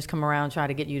trainers come around try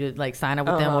to get you to like sign up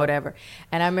with them or whatever.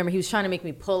 And I remember he was trying to make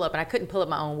me pull up, and I couldn't pull up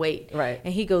my own weight. Right.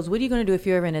 And he goes, "What are you going to do if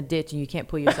you're ever in a ditch and you can't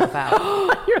pull yourself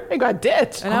out?" You got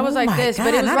ditched. And I was Oh like my this, but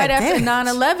God, it was not right a after ditch.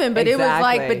 9/11. But it was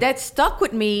like, Exactly. but that stuck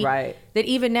with me. Right. That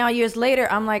even now, years later,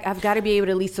 I'm like, I've got to be able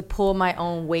to at least to pull my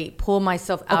own weight, pull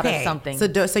myself out of something. So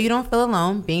you don't feel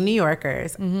alone being New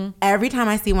Yorkers. Every time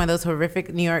I see one of those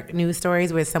horrific New York news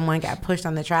stories where someone got pushed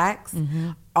on the tracks,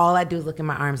 all I do is look at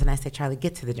my arms and I say, Charlie,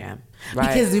 get to the gym. Right.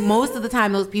 Because most of the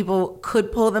time those people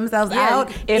could pull themselves Yeah,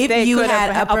 out if they you could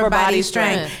had have upper body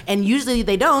strength. strength. And usually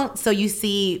they don't. So you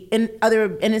see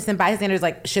other innocent bystanders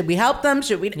like, should we help them?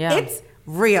 Should we? Yeah. It's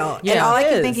real. Yeah, and all I it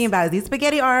keep is. thinking about is these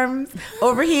spaghetti arms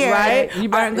over here Right?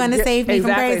 aren't going to save me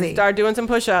from Exactly. crazy. Start doing some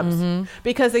push-ups.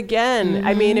 Because again,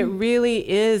 I mean, it really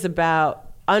is about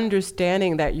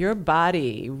understanding that your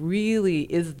body really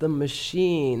is the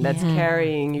machine that's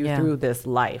carrying you Yeah. through this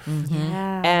life.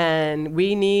 Yeah. And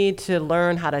we need to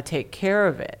learn how to take care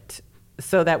of it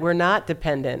so that we're not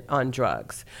dependent on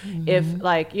drugs. If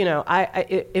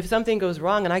if something goes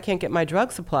wrong and I can't get my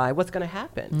drug supply, what's going to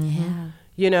happen?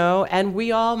 And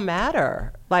we all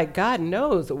matter. Like, God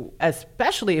knows,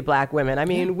 especially Black women. I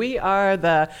mean, we are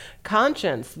the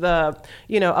conscience,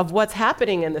 of what's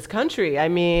happening in this country. I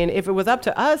mean, if it was up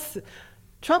to us,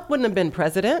 Trump wouldn't have been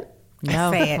president.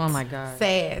 No. Say it. Oh my God.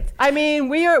 Say it. I mean,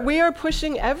 we are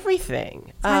pushing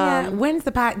everything. Tonya, when's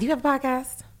the do you have a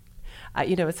podcast?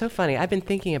 It's so funny. I've been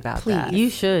thinking about that. You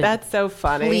should. That's so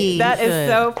funny. Please. That is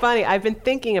so funny. I've been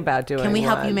thinking about doing Can we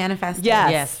help one. you manifest it?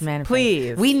 Yes, manifest.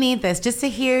 please. We need this just to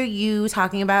hear you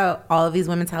talking about all of these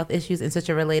women's health issues in such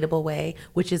a relatable way,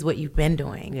 which is what you've been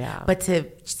doing. Yeah. But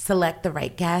to select the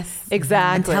right guests.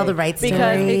 Exactly. And tell the right stories.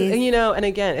 Because, and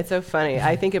again, it's so funny.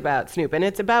 I think about Snoop, and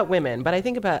it's about women, but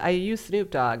I use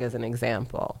Snoop Dogg as an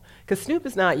example. Because Snoop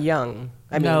is not young.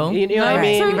 I mean, No. you know what I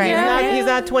mean? Right. He's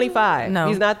not 25. No.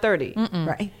 He's not 30.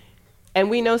 Right. And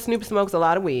we know Snoop smokes a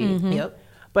lot of weed. Mm-hmm. Yep.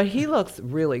 But he looks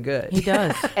really good. He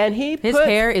does. And his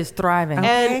hair is thriving.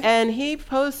 And he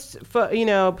posts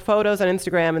photos on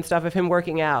Instagram and stuff of him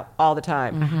working out all the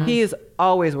time. He is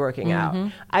always working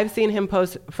out. I've seen him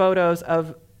post photos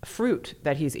of fruit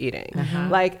that he's eating.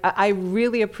 Like, I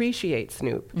really appreciate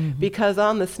Snoop because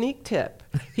on the sneak tip,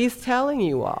 he's telling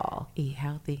you all, Eat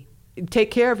healthy.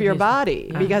 take care of your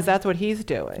body because that's what he's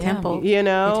doing. Temple.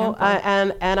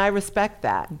 And I respect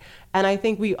that. And I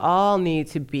think we all need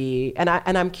to be, and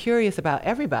I'm curious about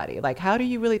everybody. Like, how do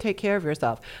you really take care of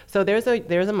yourself? So there's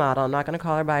a model. I'm not going to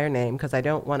call her by her name because I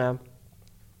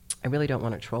really don't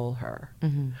want to troll her.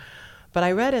 But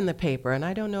I read in the paper, and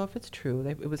I don't know if it's true.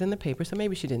 It was in the paper, so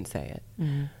maybe she didn't say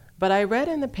it. But I read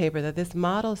in the paper that this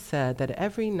model said that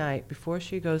every night before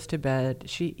she goes to bed,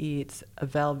 she eats a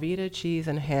Velveeta cheese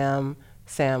and ham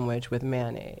sandwich with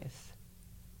mayonnaise.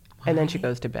 And then she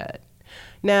goes to bed.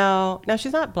 Now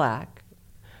she's not Black,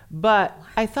 but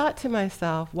I thought to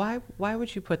myself, why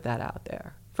would you put that out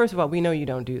there? First of all, we know you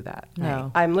don't do that. No.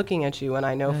 I'm looking at you and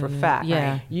I know for fact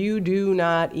you do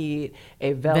not eat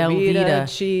a Velveeta.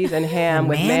 Velveeta cheese and ham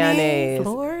with mayonnaise.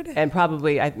 Lord. And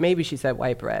probably, maybe she said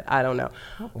white bread. I don't know.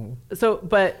 So,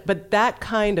 but that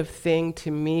kind of thing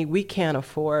to me, we can't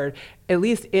afford, at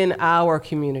least in our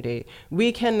community,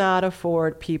 we cannot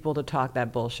afford people to talk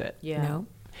that bullshit. Yeah. No.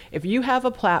 If you have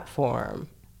a platform,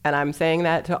 and I'm saying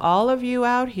that to all of you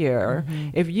out here,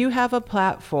 if you have a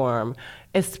platform,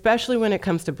 especially when it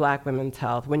comes to Black women's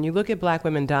health, when you look at Black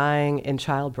women dying in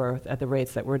childbirth at the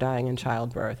rates that we're dying in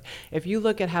childbirth, if you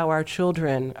look at how our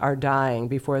children are dying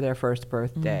before their first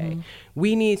birthday,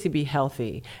 we need to be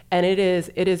healthy. And it is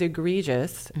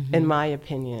egregious, in my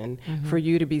opinion, for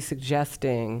you to be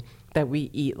suggesting that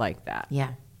we eat like that.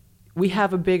 Yeah. We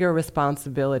have a bigger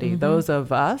responsibility, those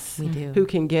of us do. who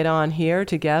can get on here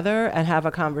together and have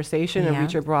a conversation and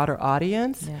reach a broader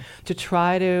audience to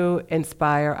try to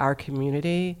inspire our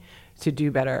community to do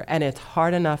better. And it's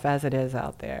hard enough as it is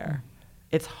out there.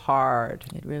 It's hard.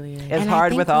 It really is. It's And I hard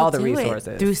think with all we'll the do it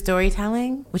resources. through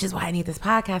storytelling, which is why I need this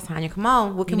podcast, Tonya. Come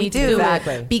on, what can we need to do? do it.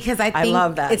 Exactly. Because I think I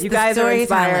love that. it's You the guys are inspiring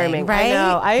storytelling, me. right? I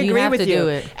know. I You agree have with to you. do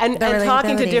it. And The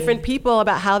talking to relatability. different people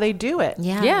about how they do it.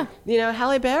 Yeah.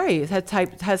 Halle Berry has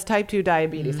type 2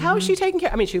 diabetes. How is she taking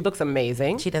care? I mean, she looks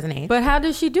amazing. She doesn't age. But how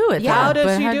does she do it? How though? does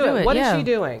But she how do it? What is Yeah. she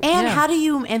doing? And Yeah. how do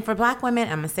you, and for Black women,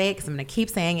 I'm going to say it because I'm going to keep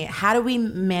saying it. How do we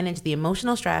manage the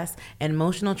emotional stress and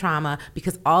emotional trauma?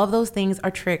 Because all of those things are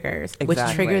triggers, which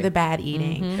Exactly. trigger the bad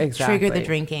eating, Exactly. trigger the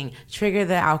drinking, trigger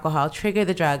the alcohol, trigger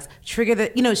the drugs, trigger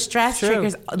the, stress True.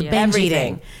 triggers the Yeah. binge Everything.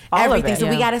 eating. All of Everything. it. So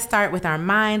we Yeah. got to start with our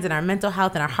minds and our mental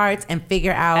health and our hearts and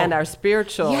figure out. And our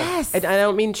spiritual. Yes. And I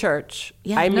don't mean church.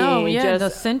 Yeah. I mean No, yeah, just the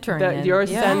centering it. your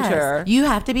Yes. center. You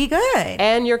have to be good.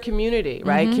 And your community,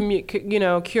 right?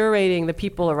 Curating the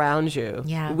people around you.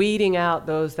 Yeah. Weeding out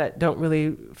those that don't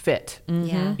really fit.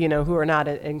 Yeah. Who are not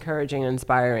encouraging and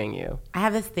inspiring you. I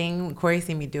have this thing, Corey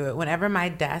seen me do it. Whenever my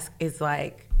desk is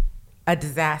like a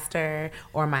disaster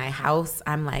or my house,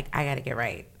 I'm like, I got to get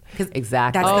right. 'Cause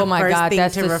Exactly. That's Oh the my first God, thing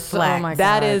that's to just- reflect. oh my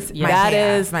That God. is Yeah. that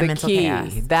chaos, is my the mental key.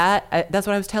 chaos. That's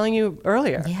what I was telling you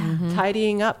earlier. Yeah.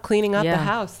 Tidying up, cleaning up Yeah. the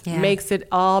house Yeah. makes it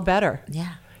all better. Yeah.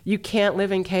 You can't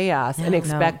live in chaos and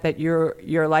expect that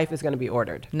your life is going to be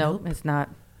ordered. Nope, it's not.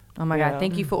 Oh my Yeah. God!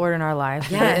 Thank you for ordering our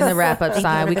lives. Yes. In the wrap up Thank you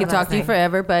side, for we the could talk to you blessing.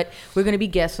 forever, but we're going to be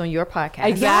guests on your podcast.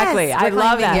 Exactly. Yes, I we're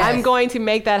love claiming that. it. I'm going to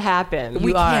make that happen.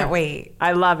 We are. can't wait.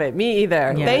 I love it. Me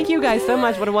either. Yeah. Thank you guys so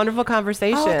much. What a wonderful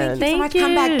conversation. Oh, thank you so Thank much.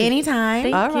 Come back you. anytime.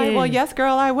 Thank All right. you. Well, yes,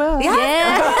 girl, I will.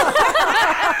 Yeah.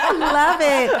 Love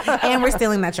it. And we're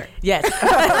stealing that shirt. Yes.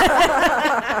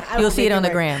 You'll see it on the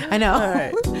gram. I know. All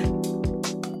right.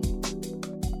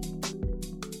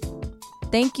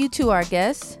 Thank you to our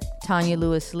guests, Tonya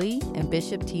Lewis-Lee and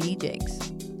Bishop T.D. Jakes.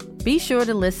 Be sure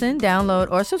to listen,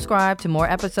 download, or subscribe to more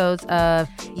episodes of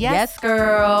Yes,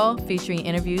 Girl, featuring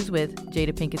interviews with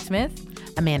Jada Pinkett Smith,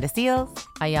 Amanda Seals,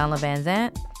 Ayanna Van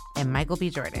Zant, and Michael B.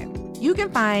 Jordan. You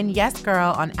can find Yes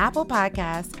Girl on Apple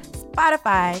Podcasts,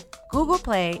 Spotify, Google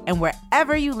Play, and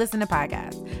wherever you listen to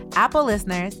podcasts. Apple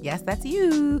listeners, yes, that's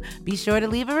you. Be sure to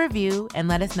leave a review and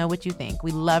let us know what you think.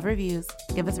 We love reviews.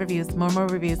 Give us reviews. More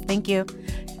reviews. Thank you.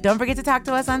 Don't forget to talk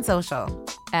to us on social.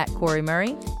 At Corey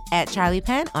Murray, at Charlie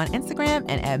Penn on Instagram,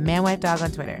 and at ManWifeDog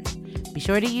on Twitter. Be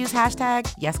sure to use hashtag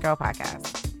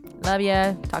YesGirlPodcast. Love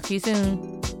ya. Talk to you soon.